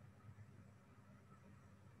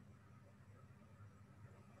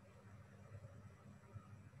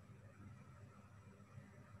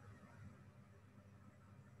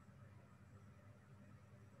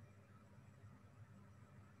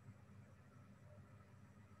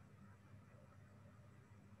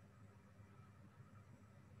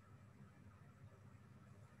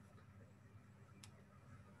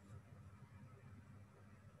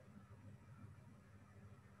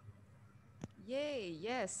 Yay,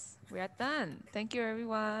 yes, we are done. Thank you,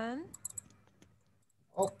 everyone.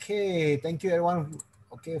 Okay, thank you everyone.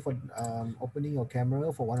 Okay, for opening your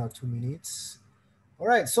camera for 1 or 2 minutes. All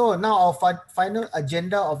right, so now our final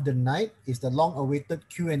agenda of the night is the long-awaited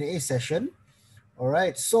Q&A session. All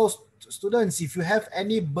right, so students, if you have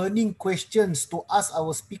any burning questions to ask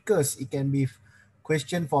our speakers, it can be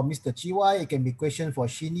question for Mr. Chiwai, it can be question for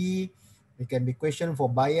Shini, it can be question for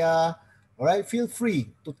Baya. All right, feel free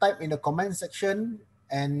to type in the comment section,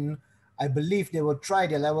 and I believe they will try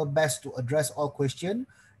their level best to address all questions.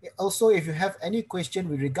 Also, if you have any question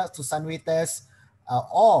with regards to Sunway test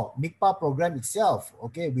or MICPA program itself,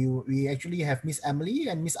 okay, we actually have Miss Emily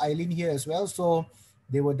and Miss Eileen here as well, so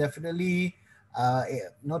they will definitely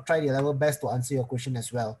try their level best to answer your question as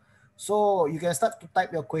well. So you can start to type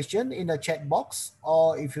your question in the chat box,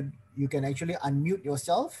 or if you can actually unmute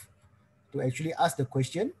yourself to actually ask the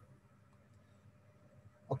question.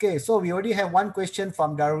 Okay, so we already have one question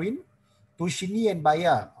from Darwin to Shini and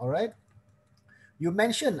Baya. All right. You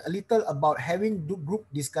mentioned a little about having group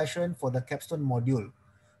discussion for the capstone module.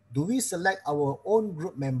 Do we select our own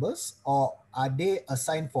group members or are they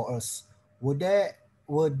assigned for us? Were there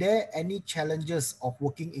any challenges of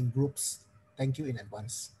working in groups? Thank you in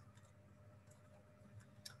advance.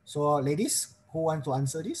 So ladies, who want to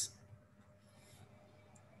answer this?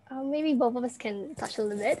 Maybe both of us can touch a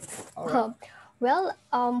little bit. All right.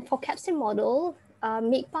 For capstone model,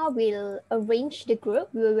 MICPA will arrange the group.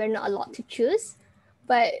 We're not allowed to choose,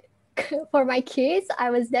 but for my case, I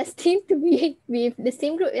was destined to be with the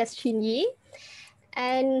same group as Shinyi.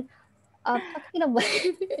 And talking about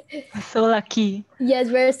So lucky. yes,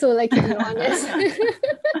 we're so lucky to be honest.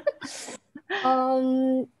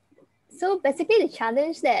 So basically the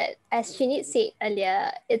challenge that, as Shinit said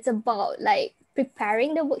earlier, it's about like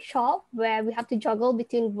preparing the workshop where we have to juggle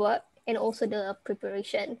between work and also the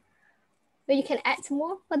preparation. But you can add some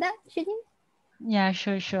more for that, Shinit? Yeah,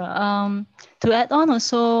 sure. To add on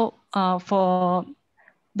also,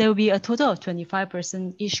 there will be a total of 25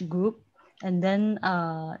 person each group, and then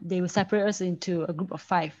they will separate us into a group of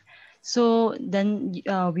 5. So then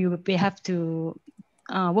we have to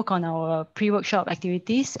work on our pre-workshop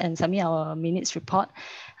activities and submit our minutes report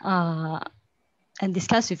and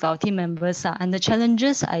discuss with our team members. And the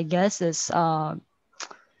challenges, I guess, is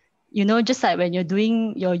just like when you're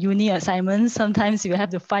doing your uni assignments, sometimes you have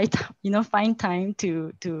to find time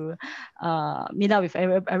to meet up with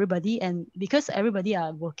everybody. And because everybody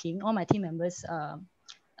are working, all my team members,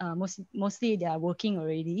 mostly they are working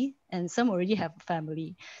already, and some already have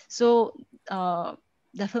family. So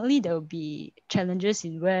definitely there will be challenges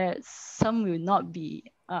in where some will not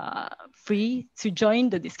be free to join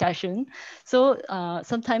the discussion. So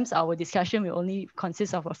sometimes our discussion will only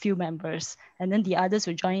consist of a few members, and then the others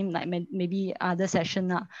will join like maybe other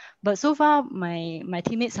session. But so far, my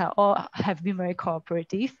teammates have been very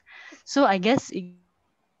cooperative. So I guess it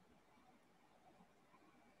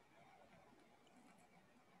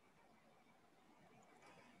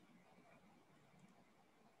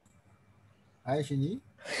Hi, Shini.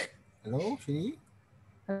 Hello, Shini.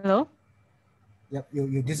 Hello? Yep,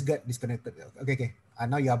 you just got disconnected. Okay, okay.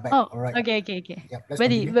 Now you are back. Oh, All right. okay. Yep, let's Where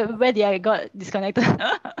continue. did I got disconnected?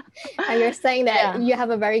 You're saying that Yeah. you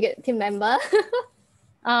have a very good team member.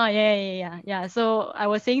 Yeah. So I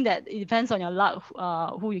was saying that it depends on your luck,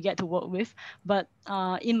 who you get to work with. But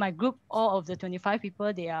in my group, all of the 25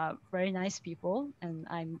 people, they are very nice people, and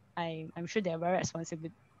I'm sure they are very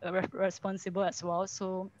responsible as well.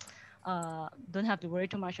 So don't have to worry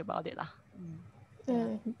too much about it lah.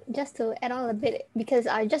 Yeah. Just to add on a bit, because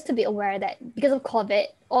just to be aware that because of COVID,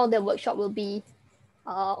 all the workshop will be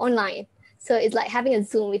online. So it's like having a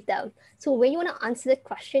Zoom with them. So when you want to answer the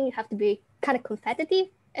question, you have to be kind of competitive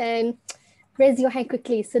and raise your hand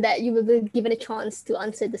quickly so that you will be given a chance to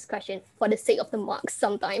answer this question for the sake of the marks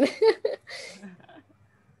sometime.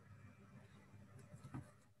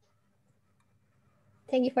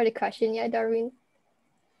 Thank you for the question, yeah, Darwin.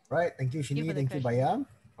 Right. Thank you, Thank you Shini. for the Thank you, question. Bayam.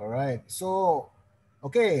 All right. So,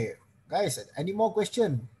 okay, guys, any more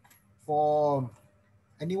question for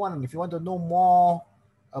anyone? If you want to know more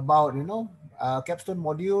about, capstone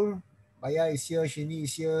module, Baya is here, Shini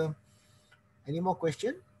is here. Any more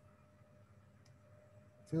question?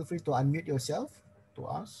 Feel free to unmute yourself to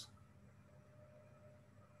ask.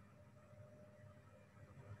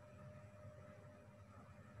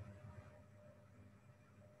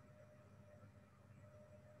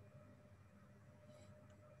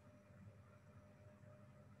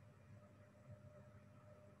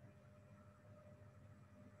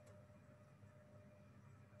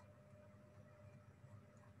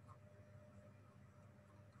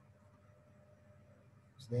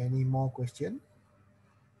 Is there any more question?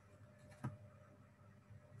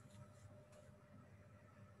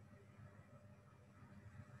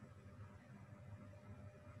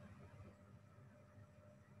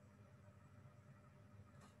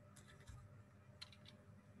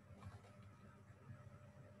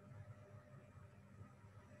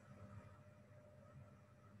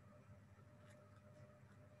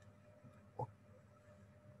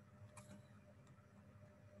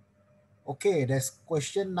 Okay, there's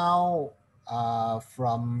question now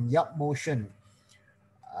from Yup Motion.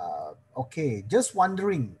 Okay, just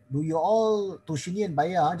wondering, do you all, to Shini and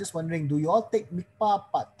Baya, just wondering, do you all take MICPA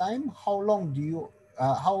part-time? How long do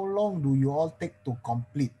you all take to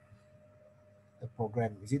complete the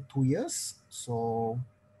program? Is it 2 years? So,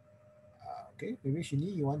 okay, maybe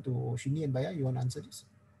Shini and Baya, you want to answer this?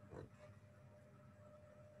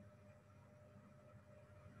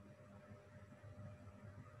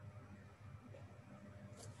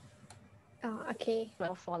 Okay.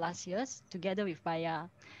 Well, for last year's together with Baya,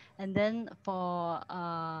 and then for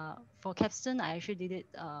capstone, I actually did it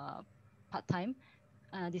part time.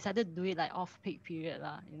 Decided to do it like off peak period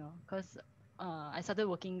lah, because I started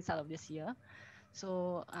working start of this year,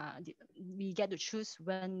 so we get to choose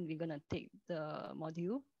when we're gonna take the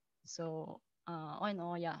module. So all in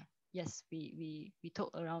all, yeah, yes, we took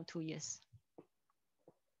around 2 years.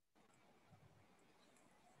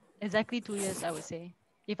 Exactly 2 years, I would say,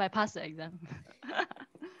 if I pass the exam.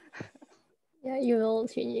 Yeah, you will,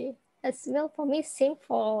 Shinji. As well, for me, same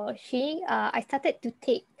for she. I started to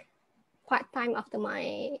take part-time after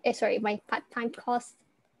my part-time course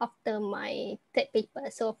after my third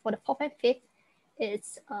paper. So for the fourth and fifth,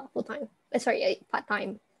 it's full-time.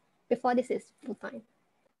 Part-time. Before this is full-time.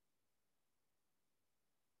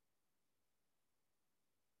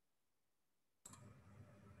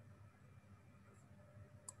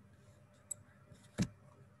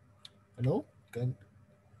 Hello?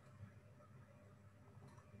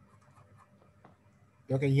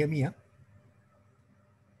 You can hear me, huh?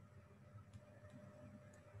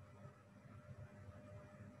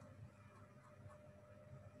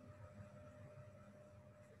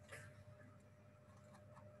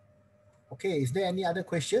 Okay, is there any other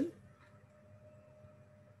question?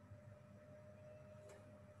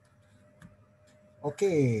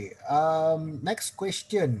 Okay, next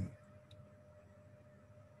question.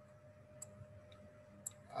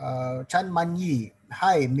 Chan Manyi,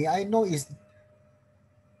 hi, may I know is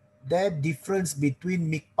there difference between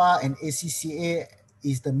MICPA and ACCA?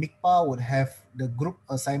 Is the MICPA would have the group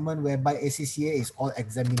assignment whereby ACCA is all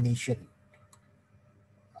examination?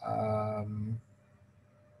 Um,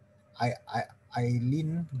 I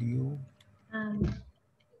Eileen, do you? Um,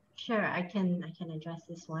 sure, I can address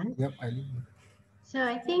this one. Yep, Eileen. So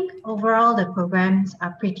I think overall the programs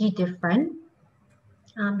are pretty different.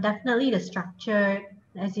 Definitely the structure,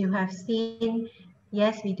 as you have seen,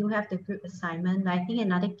 yes, we do have the group assignment. I think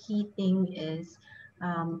another key thing is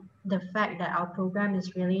the fact that our program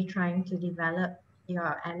is really trying to develop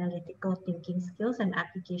your analytical thinking skills and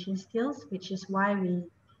application skills, which is why we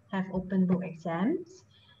have open book exams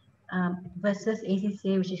versus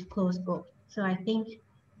ACCA, which is closed book. So I think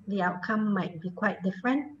the outcome might be quite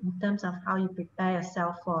different in terms of how you prepare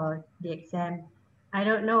yourself for the exam. I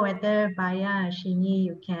don't know whether Baya or Shini,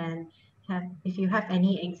 you can have, if you have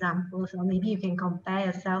any examples, or maybe you can compare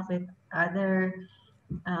yourself with other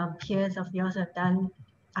peers of yours who have done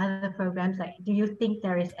other programs. Like, do you think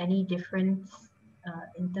there is any difference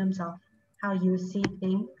in terms of how you see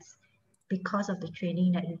things because of the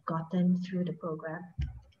training that you've gotten through the program?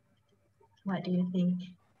 What do you think?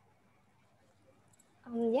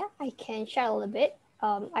 Yeah, I can share a little bit.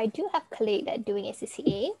 I do have a colleague that doing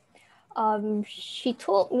ACCA. She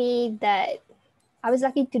told me that I was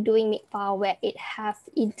lucky to doing MICPA where it have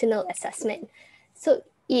internal assessment. So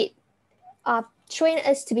it train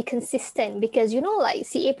us to be consistent because like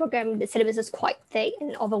CA program, the syllabus is quite thick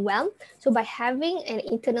and overwhelmed. So by having an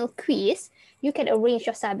internal quiz, you can arrange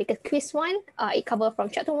yourself because quiz one, it covers from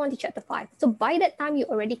chapter 1 to chapter 5. So by that time, you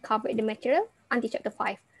already covered the material until chapter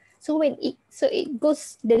 5. So it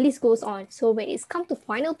goes, the list goes on. So when it's come to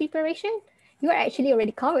final preparation, you are actually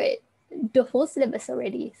already covered the whole syllabus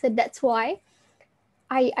already. So that's why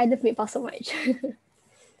I love MICPA so much.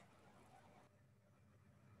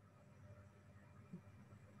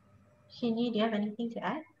 Shinji, do you have anything to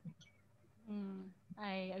add?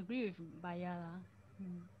 I agree with Baya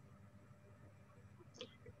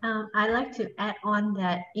lah. I'd like to add on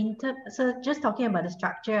that so just talking about the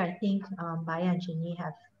structure, I think Baya and Shinji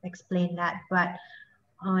have explained that, but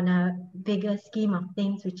on a bigger scheme of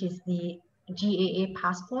things, which is the GAA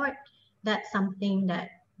passport, that's something that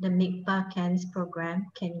the MICPA CANS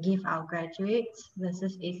program can give our graduates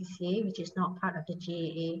versus ACCA, which is not part of the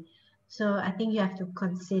GAA. So I think you have to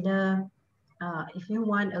consider if you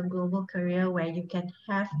want a global career where you can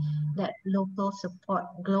have that local support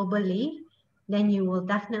globally, then you will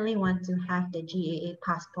definitely want to have the GAA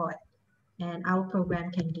passport, and our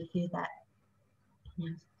program can give you that.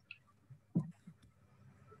 Yes.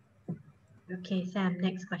 Okay, Sam,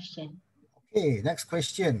 next question. Okay, next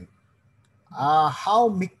question. How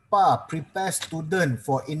MICPA prepare student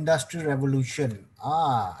for industry revolution?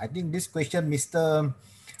 I think this question,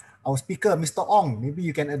 our speaker, Mr. Ong, maybe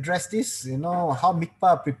you can address this. How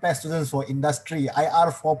MICPA prepare students for industry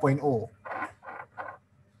IR 4.0.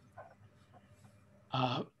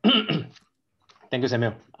 Thank you,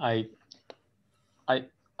 Samuel. I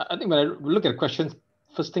think when I look at the questions,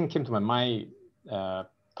 first thing came to my mind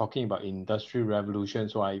talking about industry revolution.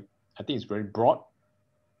 So I think it's very broad.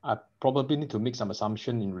 I probably need to make some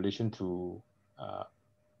assumption in relation to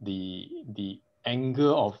the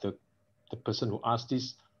angle of the person who asked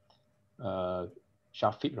this.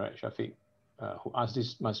 Shafiq, right? Shafiq, who asked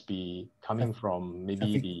this must be coming from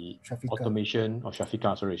maybe Shafiqa. Automation, or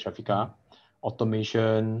Shafiqa,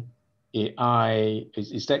 automation, AI.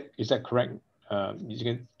 Is that correct? You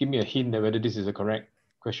can give me a hint that whether this is a correct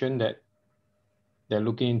question, that they're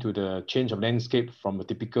looking into the change of landscape from a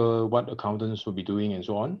typical what accountants will be doing and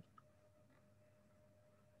so on.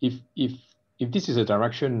 If this is a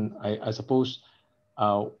direction, I suppose,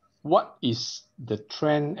 what is the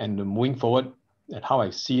trend and the moving forward, and how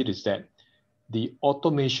I see it is that the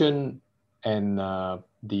automation and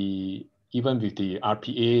even with the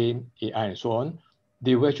RPA, AI and so on,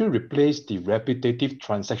 they will actually replace the repetitive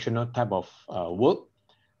transactional type of work.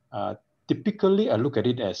 Typically, I look at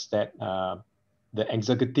it as that the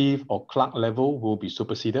executive or clerk level will be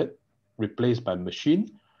superseded, replaced by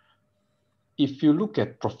machine. If you look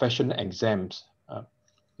at professional exams,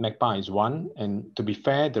 MICPA is one, and to be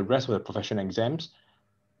fair, the rest of the professional exams,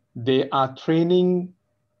 they are training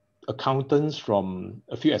accountants from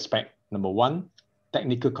a few aspects. Number one,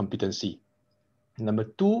 technical competency. Number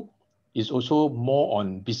two is also more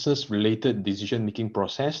on business-related decision-making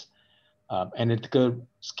process, analytical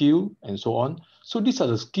skill, and so on. So these are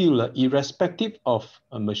the skills, irrespective of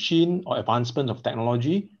a machine or advancement of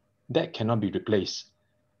technology, that cannot be replaced.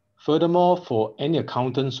 Furthermore, for any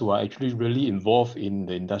accountants who are actually really involved in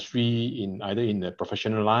the industry, in either in the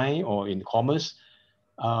professional line or in commerce,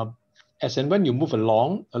 as and when you move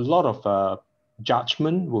along, a lot of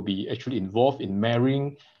judgment will be actually involved in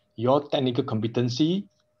marrying your technical competency,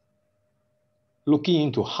 looking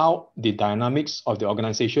into how the dynamics of the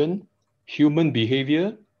organization, human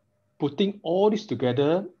behavior, putting all this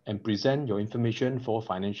together and present your information for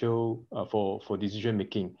financial, for decision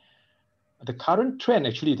making. The current trend,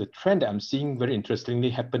 actually, the trend that I'm seeing very interestingly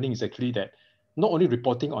happening is actually that not only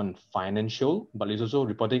reporting on financial, but it's also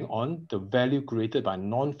reporting on the value created by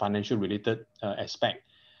non-financial related aspect,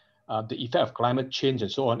 the effect of climate change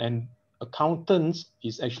and so on. And accountants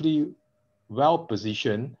is actually well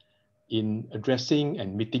positioned in addressing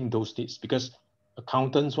and meeting those needs, because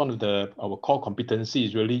accountants, one of our core competency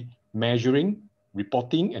is really measuring,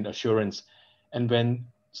 reporting, and assurance. And when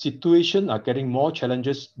situations are getting more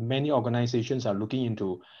challenges, many organizations are looking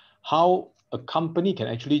into how a company can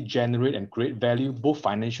actually generate and create value, both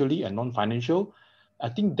financially and non-financial. I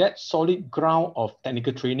think that solid ground of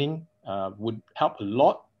technical training would help a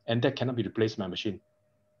lot, and that cannot be replaced by machine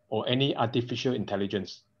or any artificial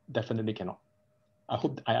intelligence. Definitely cannot. I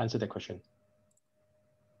hope I answered that question.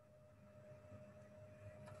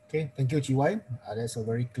 Okay, thank you, GY. That's a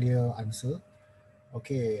very clear answer.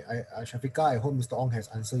 Okay, Shafika, I hope Mr. Ong has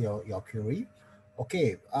answered your query.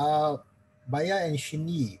 Okay, Baya and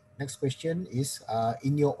Shini, next question is,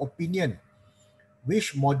 in your opinion,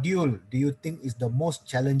 which module do you think is the most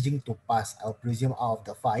challenging to pass? I'll presume out of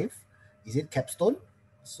the 5. Is it capstone?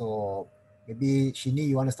 So maybe Shini,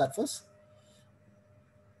 you want to start first?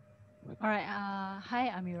 All right.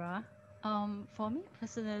 Hi, Amira. For me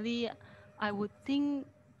personally, I would think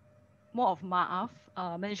more of MAAF,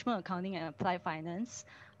 Management Accounting and Applied Finance,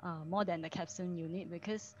 more than the capstone unit,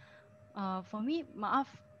 because for me, MAAF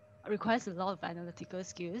requires a lot of analytical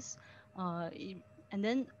skills. And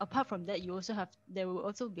then apart from that, there will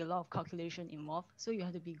also be a lot of calculation involved. So you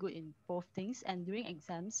have to be good in both things. And during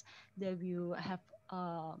exams, there will have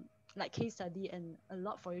like case study and a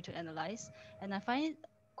lot for you to analyze. And I find it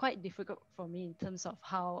quite difficult for me in terms of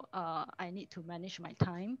how I need to manage my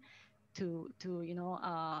time to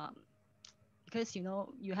because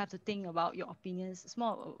you have to think about your opinions. It's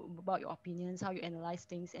more about your opinions, how you analyze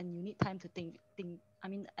things, and you need time to think. I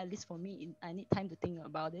mean, at least for me, I need time to think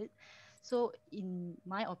about it. So in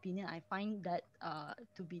my opinion, I find that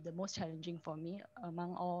to be the most challenging for me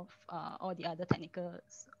among all the other technical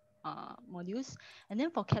modules. And then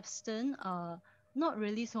for capstone, not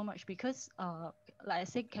really so much, because like I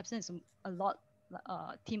said, capstone is a lot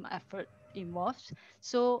team effort involved.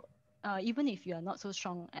 So even if you are not so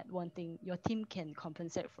strong at one thing, your team can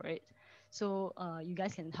compensate for it. So you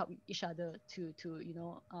guys can help each other to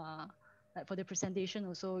like for the presentation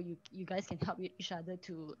also, you guys can help each other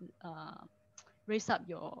to raise up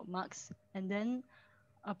your marks. And then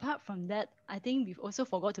apart from that, I think we've also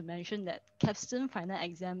forgot to mention that capstone final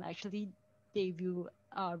exam, actually they will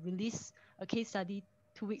release a case study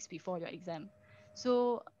 2 weeks before your exam.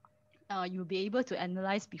 So you'll be able to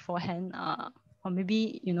analyze beforehand, or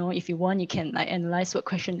maybe, if you want, you can like analyze what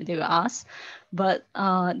question they will ask. But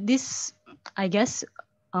this, I guess,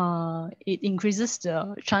 it increases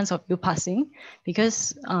the chance of you passing,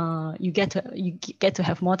 because you get to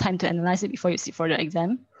have more time to analyze it before you sit for the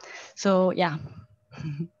exam. So yeah.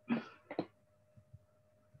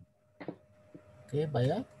 Okay,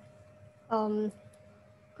 Baya.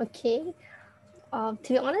 Okay. To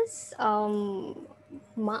be honest,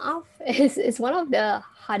 MAAF is one of the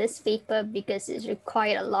hardest paper because it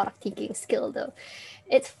requires a lot of thinking skill though.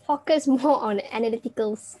 It's focused more on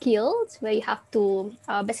analytical skills, where you have to,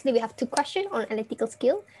 basically we have 2 questions on analytical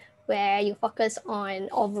skill, where you focus on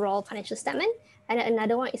overall financial statement, and then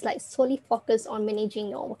another one is like solely focused on managing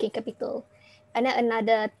your working capital. And then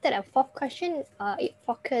another 3rd and 4th question, it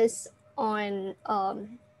focuses on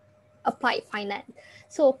applied finance.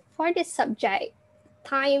 So for this subject,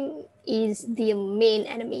 time is the main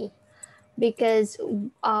enemy, because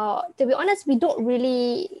to be honest, we don't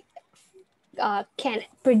really can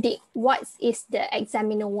predict what is the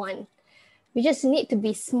examiner want. We just need to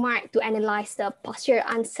be smart to analyze the posture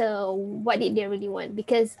answer, what did they really want.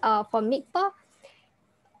 Because for MICPA,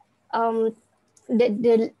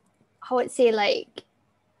 the I would say, like,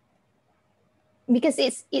 because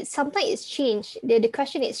it's sometimes it's changed, the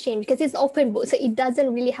question is changed because it's open book, so it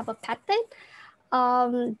doesn't really have a pattern.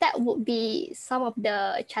 That would be some of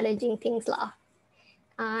the challenging things lah.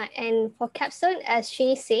 And for capstone, as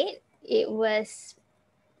she said, it was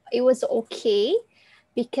okay,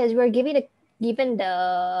 because we're given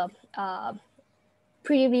the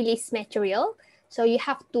pre-release material. So you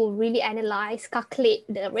have to really analyze, calculate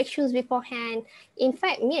the ratios beforehand. In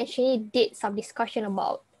fact, me and Shini did some discussion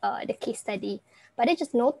about the case study, but I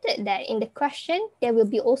just noted that in the question, there will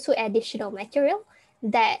be also additional material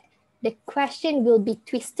that the question will be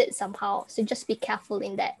twisted somehow. So just be careful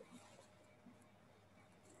in that.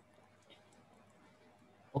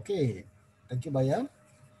 Okay, thank you, Baya.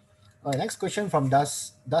 All right, next question from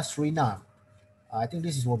Dasrina. I think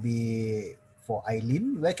will be for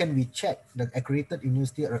Eileen. Where can we check the accredited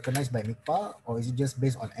university recognized by MICPA, or is it just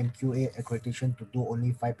based on MQA accreditation to do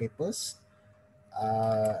only 5 papers?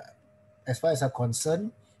 As far as I'm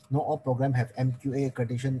concerned, not all program have MQA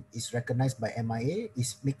accreditation is recognized by MIA.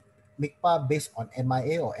 Is MICPA based on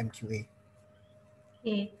MIA or MQA?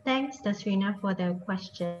 Okay, thanks, Dasrina, for the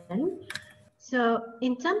question. So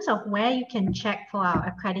in terms of where you can check for our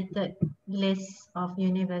accredited list of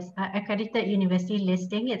accredited university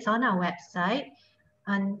listing, it's on our website.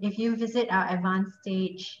 And if you visit our advanced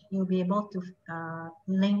stage, you'll be able to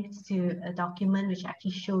link to a document which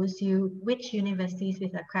actually shows you which universities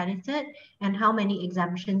we've accredited and how many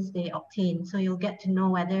exemptions they obtain. So you'll get to know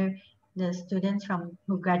whether the students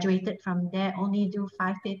who graduated from there only do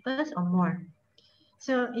 5 papers or more.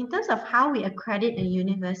 So in terms of how we accredit a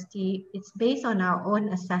university, it's based on our own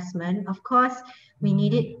assessment. Of course, we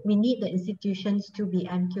need the institutions to be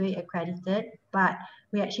MQA accredited, but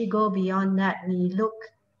we actually go beyond that. We look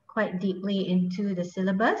quite deeply into the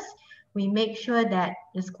syllabus. We make sure that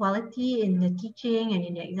there's quality in the teaching and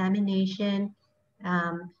in the examination.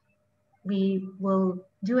 We will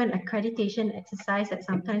do an accreditation exercise that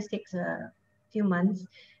sometimes takes a few months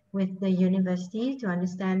with the university to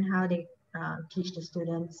understand how they teach the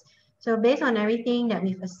students. So based on everything that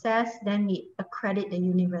we've assessed, then we accredit the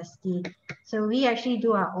university. So we actually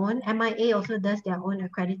do our own. MIA also does their own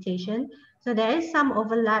accreditation. So there is some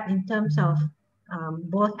overlap in terms of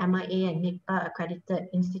both MIA and MICPA accredited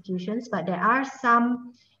institutions, but there are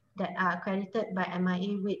some that are accredited by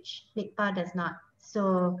MIA, which MICPA does not.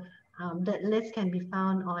 So the list can be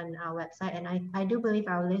found on our website, and I do believe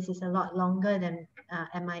our list is a lot longer than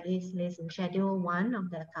MIA's list in Schedule 1 of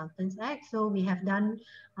the Accountants Act. So we have done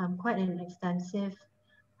quite an extensive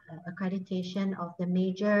accreditation of the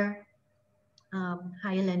major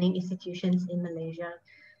higher learning institutions in Malaysia.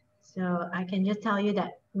 So I can just tell you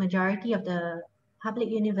that majority of the public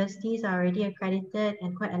universities are already accredited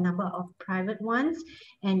and quite a number of private ones,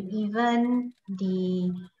 and even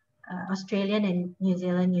the Australian and New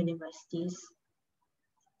Zealand universities.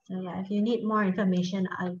 So yeah, if you need more information,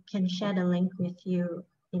 I can share the link with you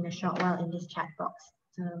in a short while in this chat box.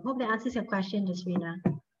 So hope that answers your question, Jasrina.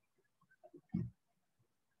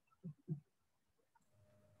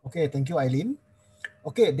 Okay, thank you, Eileen.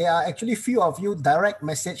 Okay, there are actually few of you direct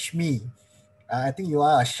message me. I think you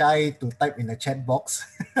are shy to type in the chat box.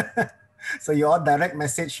 So you all direct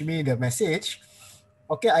message me the message.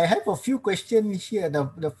 Okay, I have a few questions here.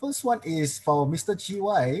 The first one is for Mr.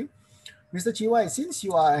 Chiwai. Mr. Chiwai, since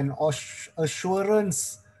you are an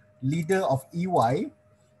assurance leader of EY,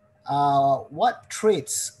 what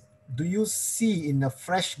traits do you see in a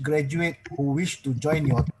fresh graduate who wish to join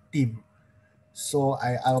your team? So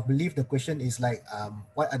I believe the question is like,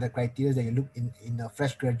 what are the criteria that you look in a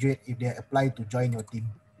fresh graduate if they apply to join your team?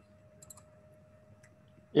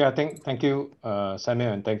 Yeah, thank you,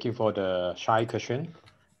 Samuel, and thank you for the shy question.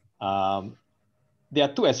 There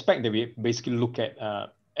are two aspects that we basically look at.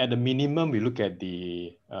 At the minimum, we look at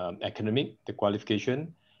the academic, the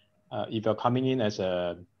qualification. If you're coming in as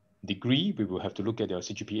a degree, we will have to look at your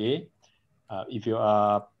CGPA. If you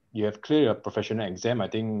have cleared your professional exam, I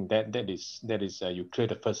think that is you clear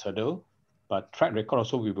the first hurdle. But track record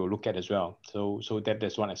also we will look at as well. So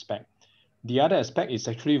that's one aspect. The other aspect is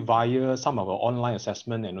actually via some of our online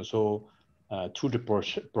assessment and also through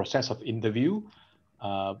the process of interview.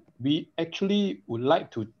 We actually would like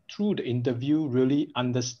to, through the interview, really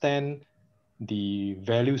understand the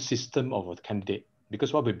value system of a candidate.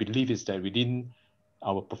 Because what we believe is that within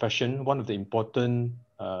our profession, one of the important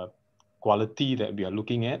quality that we are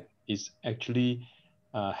looking at is actually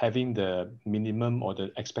having the minimum or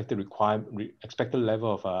the expected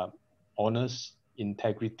level of honest,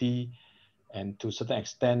 integrity, and to a certain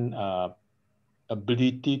extent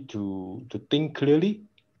ability to think clearly.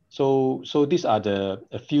 So these are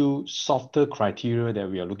a few softer criteria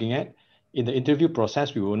that we are looking at. In the interview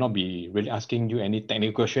process, we will not be really asking you any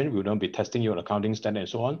technical question. We will not be testing your accounting standard and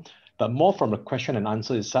so on, but more from the question and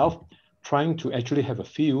answer itself, trying to actually have a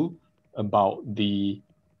feel about the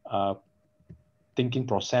thinking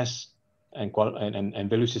process and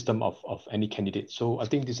value system of any candidate. So I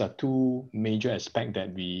think these are two major aspects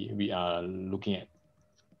that we are looking at.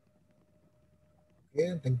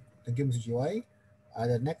 Okay, thank you, Mr. Jiwai.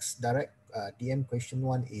 The next direct DM question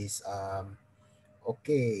one is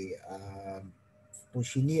okay, to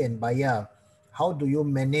Shini and Baya, how do you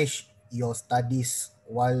manage your studies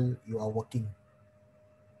while you are working?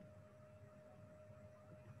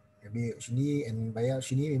 Maybe Shini and Baya.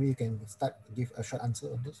 Shini, maybe you can start, give a short answer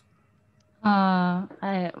on this.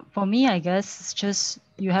 For me, I guess it's just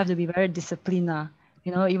you have to be very disciplined.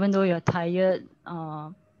 You know, even though you're tired,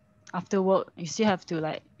 after work, you still have to,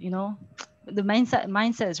 like, you know, the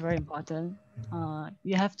mindset is very important.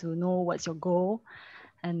 You have to know what's your goal,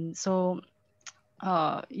 and so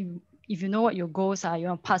if you know what your goals are, you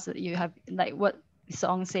want to pass it. You have, like what the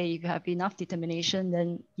song say, if you have enough determination,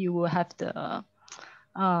 then you will have the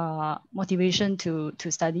motivation to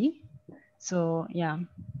study. So yeah.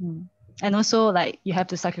 And also, like, you have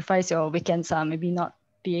to sacrifice your weekends, maybe not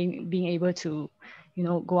being able to, you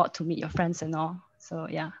know, go out to meet your friends and all. So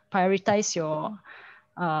yeah, prioritize your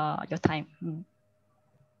time.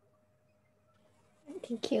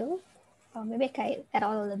 Thank you. Maybe I can add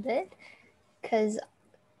on a little bit, because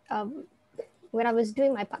when I was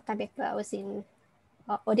doing my part-time paper, I was in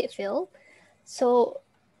audit field. So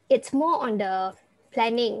it's more on the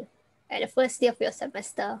planning at the first day of your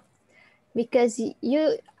semester, because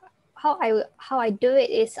how I do it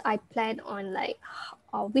is I plan on like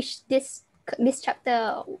which this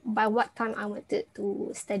chapter by what time I wanted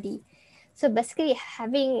to study. So basically,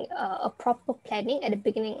 having a proper planning at the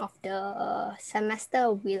beginning of the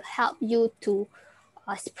semester will help you to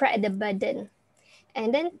spread the burden.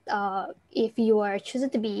 And then if you are chosen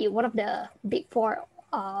to be one of the big four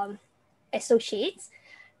associates,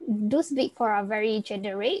 those big four are very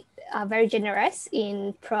generous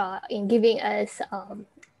in giving us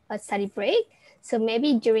a study break. So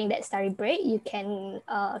maybe during that study break, you can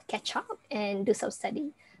catch up and do some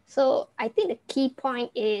study. So I think the key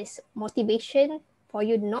point is motivation for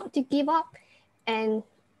you not to give up, and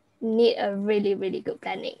need a really, really good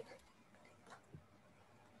planning.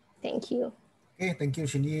 Thank you. Okay, thank you,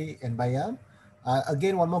 Shini and Baya.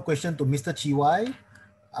 Again, one more question to Mr. Chiwai.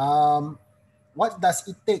 What does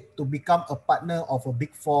it take to become a partner of a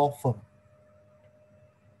Big Four firm?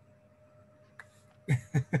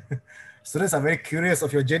 Students are very curious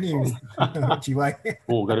of your journey, Mr. Chiwai.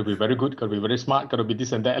 Oh, gotta be very good, gotta be very smart, gotta be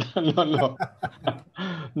this and that. No.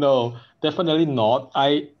 No, definitely not.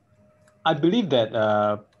 I believe that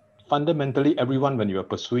fundamentally, everyone, when you are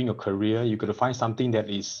pursuing a career, you got to find something that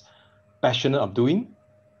is passionate of doing.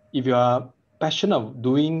 If you are passionate of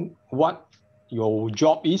doing what your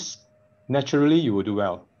job is, naturally you will do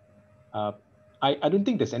well. I don't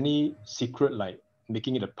think there's any secret like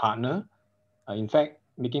making it a partner. In fact,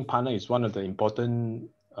 making partner is one of the important,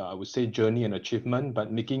 I would say, journey and achievement,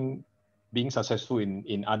 but being successful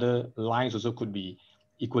in other lines also could be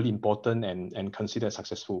equally important and considered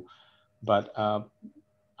successful. But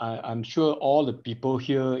I'm sure all the people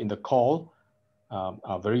here in the call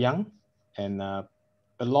are very young, and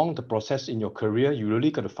along the process in your career, you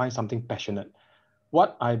really got to find something passionate.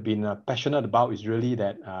 What I've been passionate about is really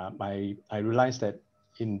that I realized that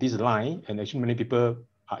in this line, and actually many people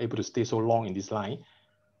are able to stay so long in this line,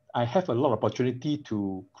 I have a lot of opportunity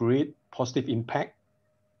to create positive impact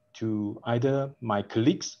to either my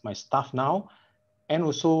colleagues, my staff now, and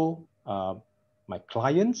also my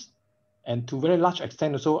clients. And to a very large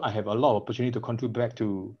extent also, I have a lot of opportunity to contribute back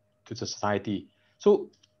to the society. So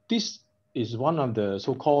this is one of the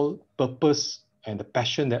so-called purpose and the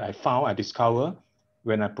passion that I discover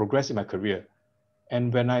when I progress in my career.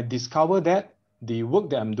 And when I discover that, the work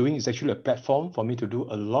that I'm doing is actually a platform for me to do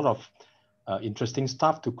a lot of interesting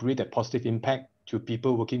stuff to create a positive impact to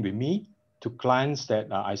people working with me, to clients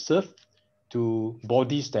that I serve, to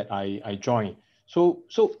bodies that I join. So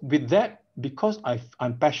with that, because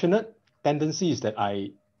I'm passionate, tendency is that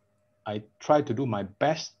I try to do my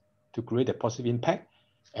best to create a positive impact,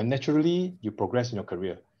 and naturally you progress in your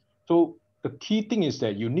career. So the key thing is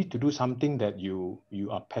that you need to do something that you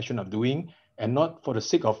are passionate of doing, and not for the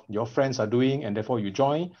sake of your friends are doing and therefore you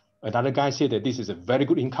join. Another guy said that this is a very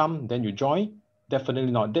good income, then you join.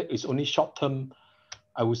 Definitely not. That is only short-term,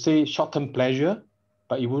 I would say short-term pleasure,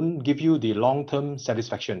 but it wouldn't give you the long-term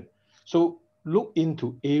satisfaction. So look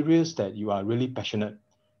into areas that you are really passionate.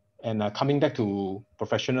 And coming back to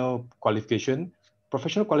professional qualification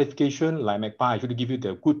like MICPA actually give you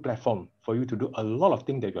the good platform for you to do a lot of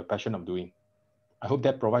things that you're passionate of doing. I hope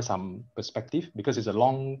that provides some perspective, because it's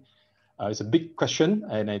a big question,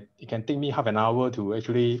 and it can take me half an hour to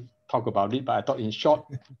actually talk about it. But I thought in short,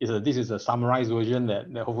 this is a summarized version that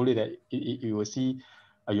hopefully that you will see,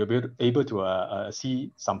 you'll be able to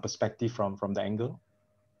see some perspective from the angle.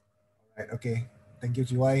 Right, okay. Thank you,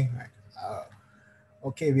 Chiwai.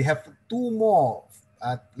 Okay, we have two more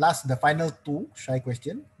last, the final two shy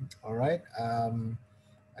question. All right.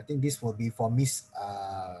 I think this will be for Miss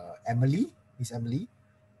Emily. Miss Emily,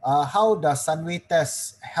 how does Sunway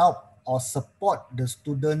Test help or support the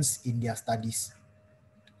students in their studies?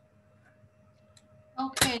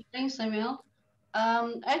 Okay, thanks, Samuel.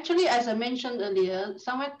 Actually, as I mentioned earlier,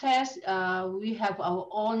 Sunway Test, we have our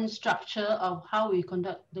own structure of how we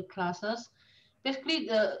conduct the classes. Basically,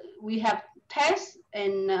 we have tests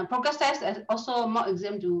and progress tests and also mock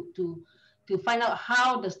exam to find out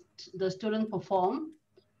how the student perform.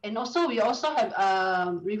 And also, we also have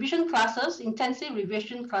revision classes, intensive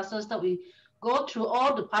revision classes that we go through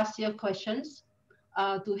all the past year questions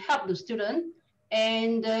to help the student.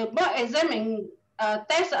 And the mock exam and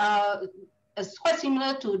tests are is quite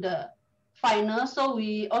similar to the final. So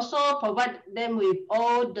we also provide them with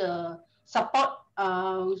all the support,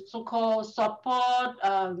 so-called support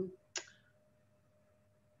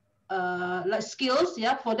like skills,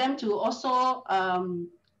 yeah, for them to also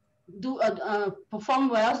perform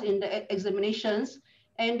well in the examinations.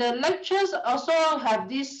 And the lectures also have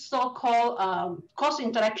this so-called cross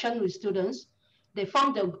interaction with students. They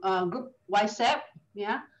form the group WhatsApp,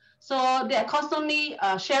 yeah. So they are constantly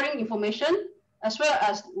sharing information as well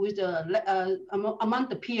as with the among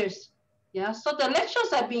the peers, yeah. So the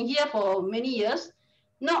lectures have been here for many years,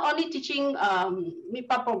 not only teaching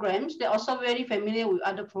MICPA programs, they're also very familiar with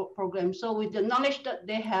other programs. So with the knowledge that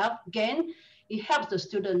they have gained, it helps the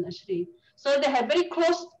student actually. So they have very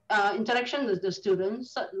close interaction with the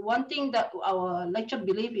students. So one thing that our lecture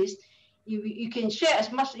believe is you can share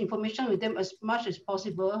as much information with them as much as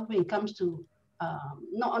possible when it comes to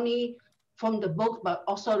not only from the book, but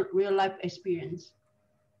also real life experience.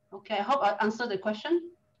 Okay, I hope I answered the question.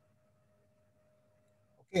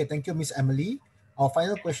 Okay, thank you, Miss Emily. Our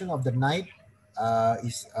final question of the night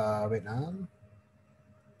is wait now.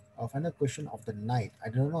 Our final question of the night. I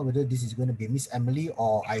don't know whether this is going to be Miss Emily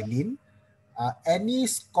or Eileen. Any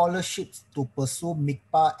scholarships to pursue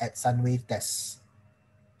MICPA at Sunway Test?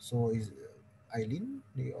 So is Eileen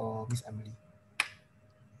or Miss Emily?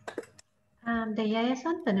 The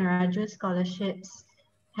Yayasan Peneraju scholarships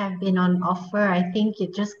have been on offer. I think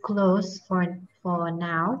it just closed for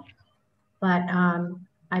now, but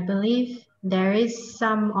I believe there is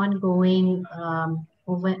some ongoing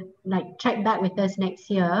check back with us next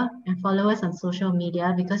year and follow us on social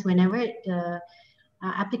media, because whenever the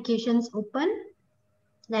applications open,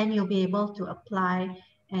 then you'll be able to apply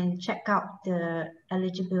and check out the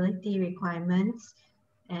eligibility requirements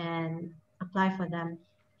and apply for them.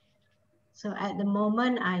 So at the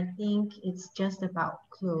moment, I think it's just about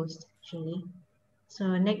closed actually.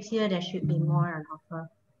 So next year there should be more on offer.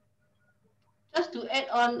 Just to add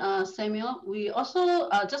on, Samuel, we also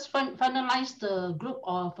just finalized the group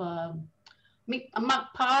of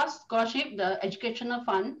MICPA scholarship, the educational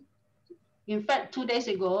fund. In fact, 2 days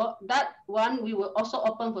ago, that one we will also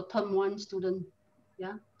open for term 1 student.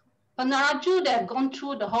 Yeah. Peneraju, they have gone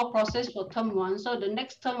through the whole process for term 1. So the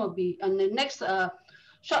next term will be, and the next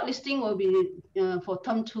shortlisting will be for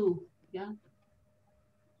term 2. Yeah.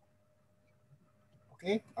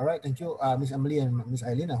 Okay, all right, thank you, Miss Emily and Miss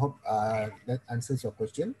Eileen. I hope that answers your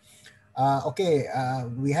question. Okay,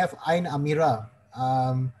 we have Ain Amira.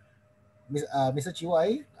 Mr.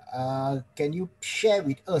 Chiwai, can you share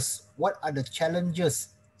with us what are the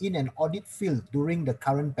challenges in an audit field during the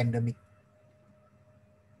current pandemic?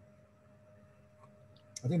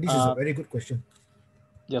 I think this is a very good question.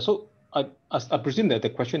 Yeah, so I presume that the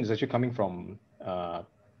question is actually coming from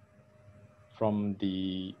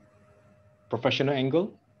the professional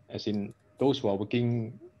angle, as in those who are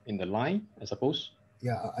working in the line, I suppose.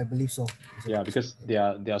 Yeah, I believe so. Yeah, because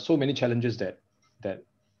there are so many challenges that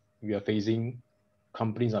we are facing,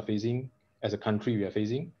 companies are facing, as a country we are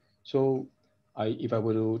facing. So if I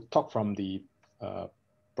were to talk from the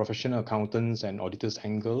professional accountants and auditors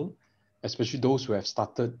angle, especially those who have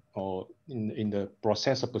started or in the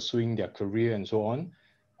process of pursuing their career and so on,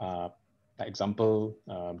 like example,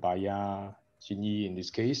 Baya, Jinyi in this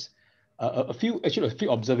case, a few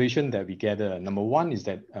observations that we gather. Number one is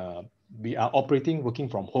that we are operating working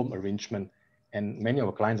from home arrangement, and many of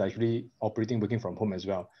our clients are actually operating working from home as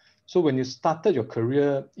well. So when you started your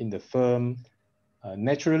career in the firm,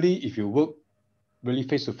 naturally, if you work really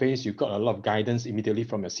face-to-face, you got a lot of guidance immediately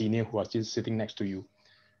from your senior who are still sitting next to you.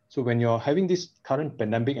 So when you're having this current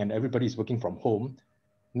pandemic and everybody is working from home,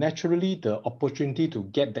 naturally, the opportunity to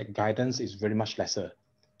get that guidance is very much lesser.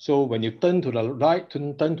 So when you turn to the right,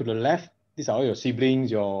 turn to the left, these are all your siblings,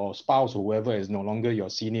 your spouse, or whoever is no longer your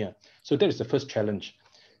senior. So that is the first challenge.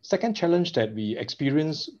 Second challenge that we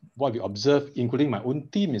experience, what we observe, including my own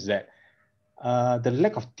team, is that the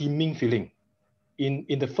lack of teaming feeling. in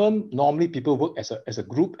the firm, normally people work as a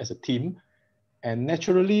group, as a team, and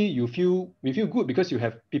naturally we feel good because you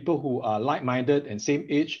have people who are like-minded and same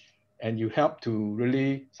age, and you help to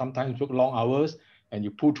really sometimes work long hours, and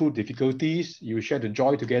you pull through difficulties, you share the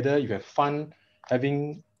joy together, you have fun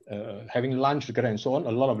having lunch together and so on,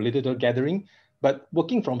 a lot of little gathering. But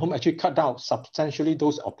working from home actually cut down substantially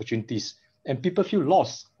those opportunities, and people feel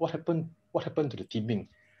lost. What happened to the teaming?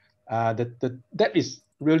 That is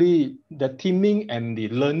really, the teaming and the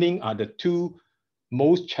learning are the two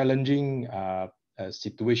most challenging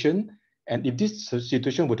situation. And if this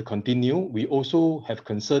situation were to continue, we also have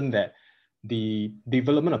concern that the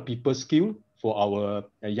development of people skill for our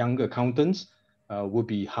younger accountants will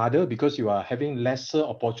be harder, because you are having lesser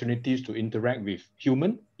opportunities to interact with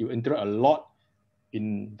human. You interact a lot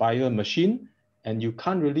via machine, and you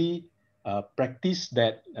can't really practice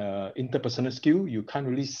that interpersonal skill. You can't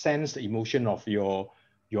really sense the emotion of your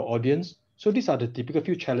audience. So these are the typical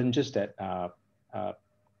few challenges that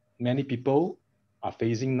many people are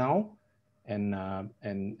facing now, and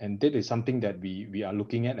that is something that we are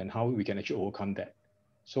looking at, and how we can actually overcome that.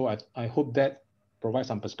 So I hope that provides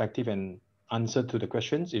some perspective and answer to the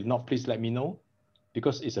questions. If not, please let me know,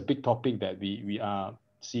 because it's a big topic that we are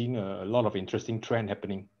seeing a lot of interesting trend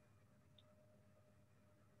happening.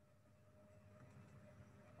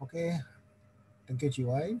 Okay, thank you,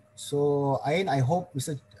 Chiwai. So, Ain, I hope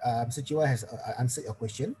Mr. Chiwai has answered your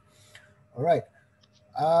question. All right.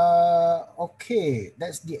 Okay,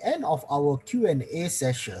 that's the end of our Q&A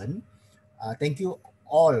session. Thank you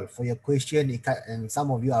all for your question, and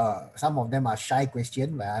some of them are shy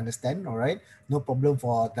question, I understand. All right, no problem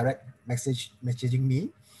for direct messaging me.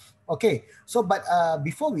 Okay, so but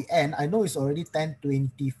before we end, I know it's already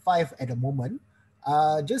 10:25 at the moment.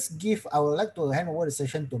 I would like to hand over the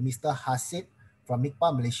session to Mr. Hasid from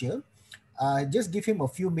MICPA Malaysia. Just give him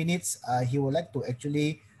a few minutes. He would like to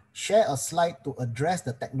actually share a slide to address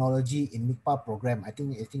the technology in MICPA program. I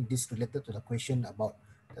think this is related to the question about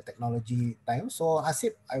the technology time. So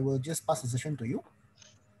Hasid, I will just pass the session to you.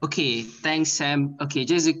 Okay, thanks, Sam. Okay,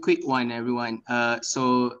 just a quick one, everyone.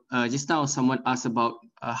 Just now someone asked about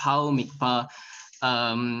how MICPA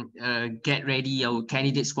get ready our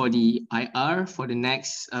candidates for the IR for the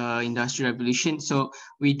next industrial revolution. So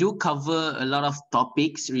we do cover a lot of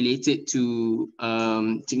topics related to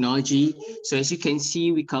technology. So as you can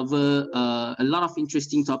see, we cover a lot of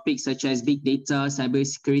interesting topics such as big data,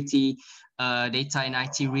 cybersecurity, data and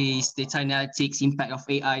IT risk, data analytics, impact of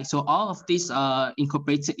AI. So all of these are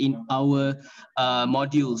incorporated in our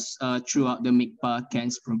modules throughout the MICPA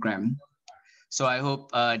CANS program. So I hope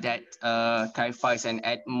that clarifies and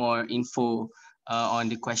add more info on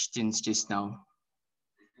the questions just now.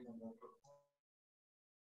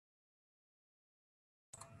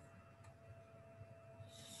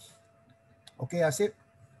 Okay, Hasid.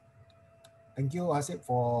 Thank you, Hasid,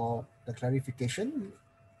 for the clarification.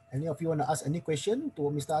 Any of you want to ask any question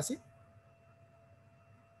to Mr. Hasid?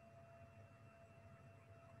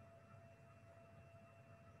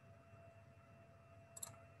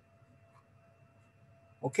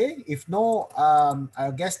 Okay, if no,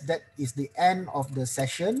 I guess that is the end of the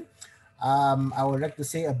session. I would like to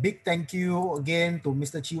say a big thank you again to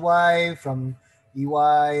Mr. Chiwai from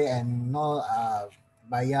EY, and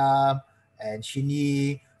Baya and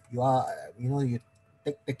Shini. You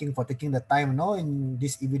taking the time, in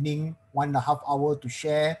this evening, 1.5 hour to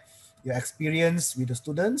share your experience with the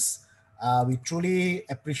students. We truly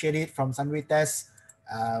appreciate it from Sunway Test.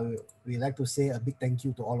 We like to say a big thank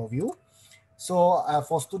you to all of you. So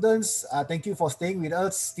for students, thank you for staying with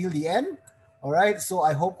us till the end. All right. So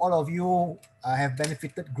I hope all of you have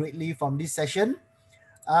benefited greatly from this session.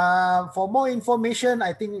 For more information,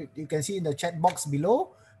 I think you can see in the chat box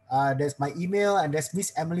below. There's my email, and there's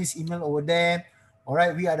Miss Emily's email over there. All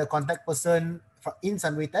right. We are the contact person in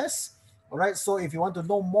Sunway Test. All right. So if you want to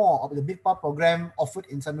know more of the MICPA program offered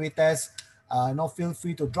in Sunway Test, feel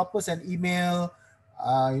free to drop us an email,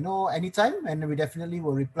 anytime, and we definitely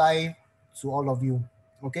will reply to all of you.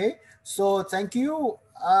 Okay, so thank you.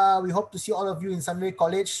 We hope to see all of you in Sunway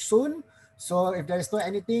College soon. So if there is not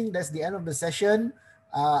anything, that's the end of the session.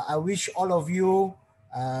 I wish all of you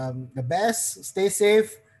the best. Stay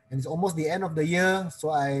safe, and it's almost the end of the year.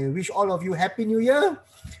 So I wish all of you Happy New Year.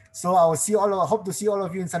 So I hope to see all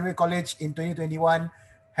of you in Sunway College in 2021.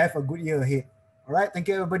 Have a good year ahead. All right, thank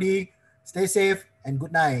you everybody. Stay safe and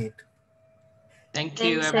good night. Thank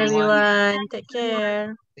you, Thanks, everyone. everyone. Take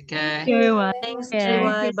care. Take care. Thank you, everyone. Thanks, Care.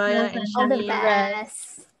 GY, Baya, and All the Shani.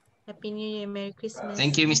 best. Happy New Year, Merry Christmas.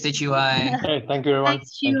 Thank you, Mr. Chiwai. Hey, thank you, everyone.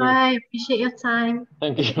 Thanks, Thank you. GY. Appreciate your time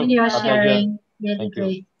Thank you. and your My pleasure. sharing. Really Thank you.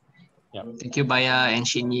 great. Yeah. Thank you, Baya and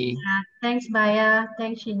Shinyi. Thanks, Baya.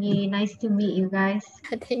 Thanks, Shinyi. Nice to meet you guys.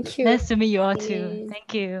 Thank you. Nice to meet you all too. Yes.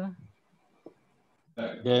 Thank you.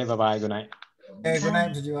 Okay, bye-bye. Good night. Hey, good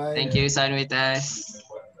night, Mr. Jiwai. Thank you, Sanwitas.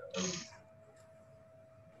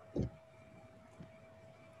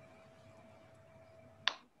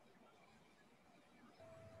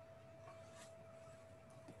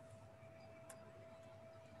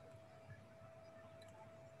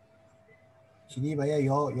 Shini, Baya,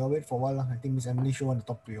 you wait for a while. I think Miss Emily should want to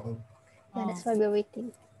talk to you all. Yeah, that's why we're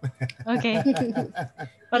waiting. Okay.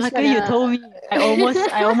 But Just luckily you wanna- told me.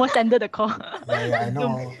 I almost ended the call. Yeah, I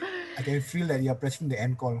know. I can feel that you're pressing the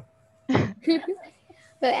end call.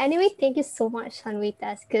 But anyway, thank you so much,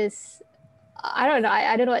 Sanwitas, because I don't know.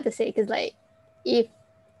 I don't know what to say because like if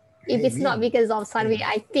Hey, it's not Min. because of Sunway, Hey.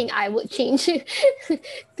 I think I would change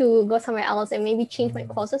to go somewhere else and maybe change my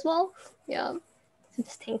course as well. Yeah. So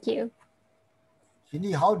just thank you.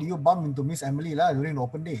 Shini, how do you bump into Miss Emily during the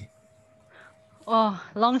open day? Oh,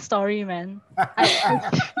 long story, man.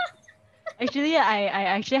 Actually, I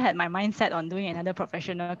actually had my mindset on doing another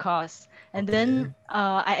professional course, and then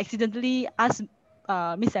I accidentally asked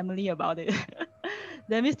Miss Emily about it.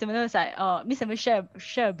 Then Miss Emily was like, Miss Emily share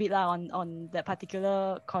a bit on that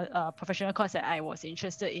particular professional course that I was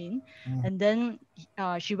interested in, and then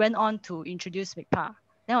she went on to introduce MICPA.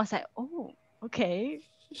 Then I was like, oh, okay,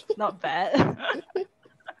 not bad.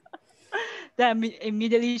 Then I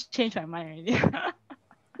immediately changed my mind already.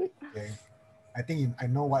 Okay. I think I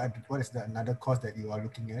know what is the another course that you are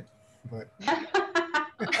looking at, but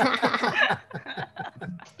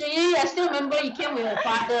See, I still remember you came with your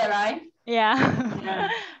father, right? Yeah. Yeah.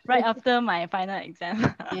 Right after my final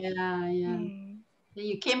exam. Yeah, yeah. Then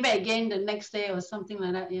you came back again the next day or something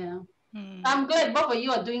like that. Yeah. Mm. I'm glad both of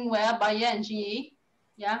you are doing well, Baya and Ji.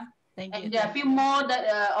 Yeah. Thank you. And there are a few more that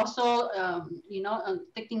also,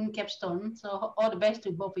 taking capstone. So all the best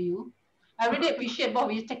to both of you. I really appreciate both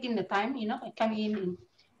of you taking the time, come in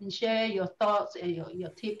and share your thoughts and your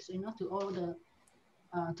tips, to all the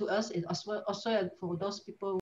to us as well, also for those people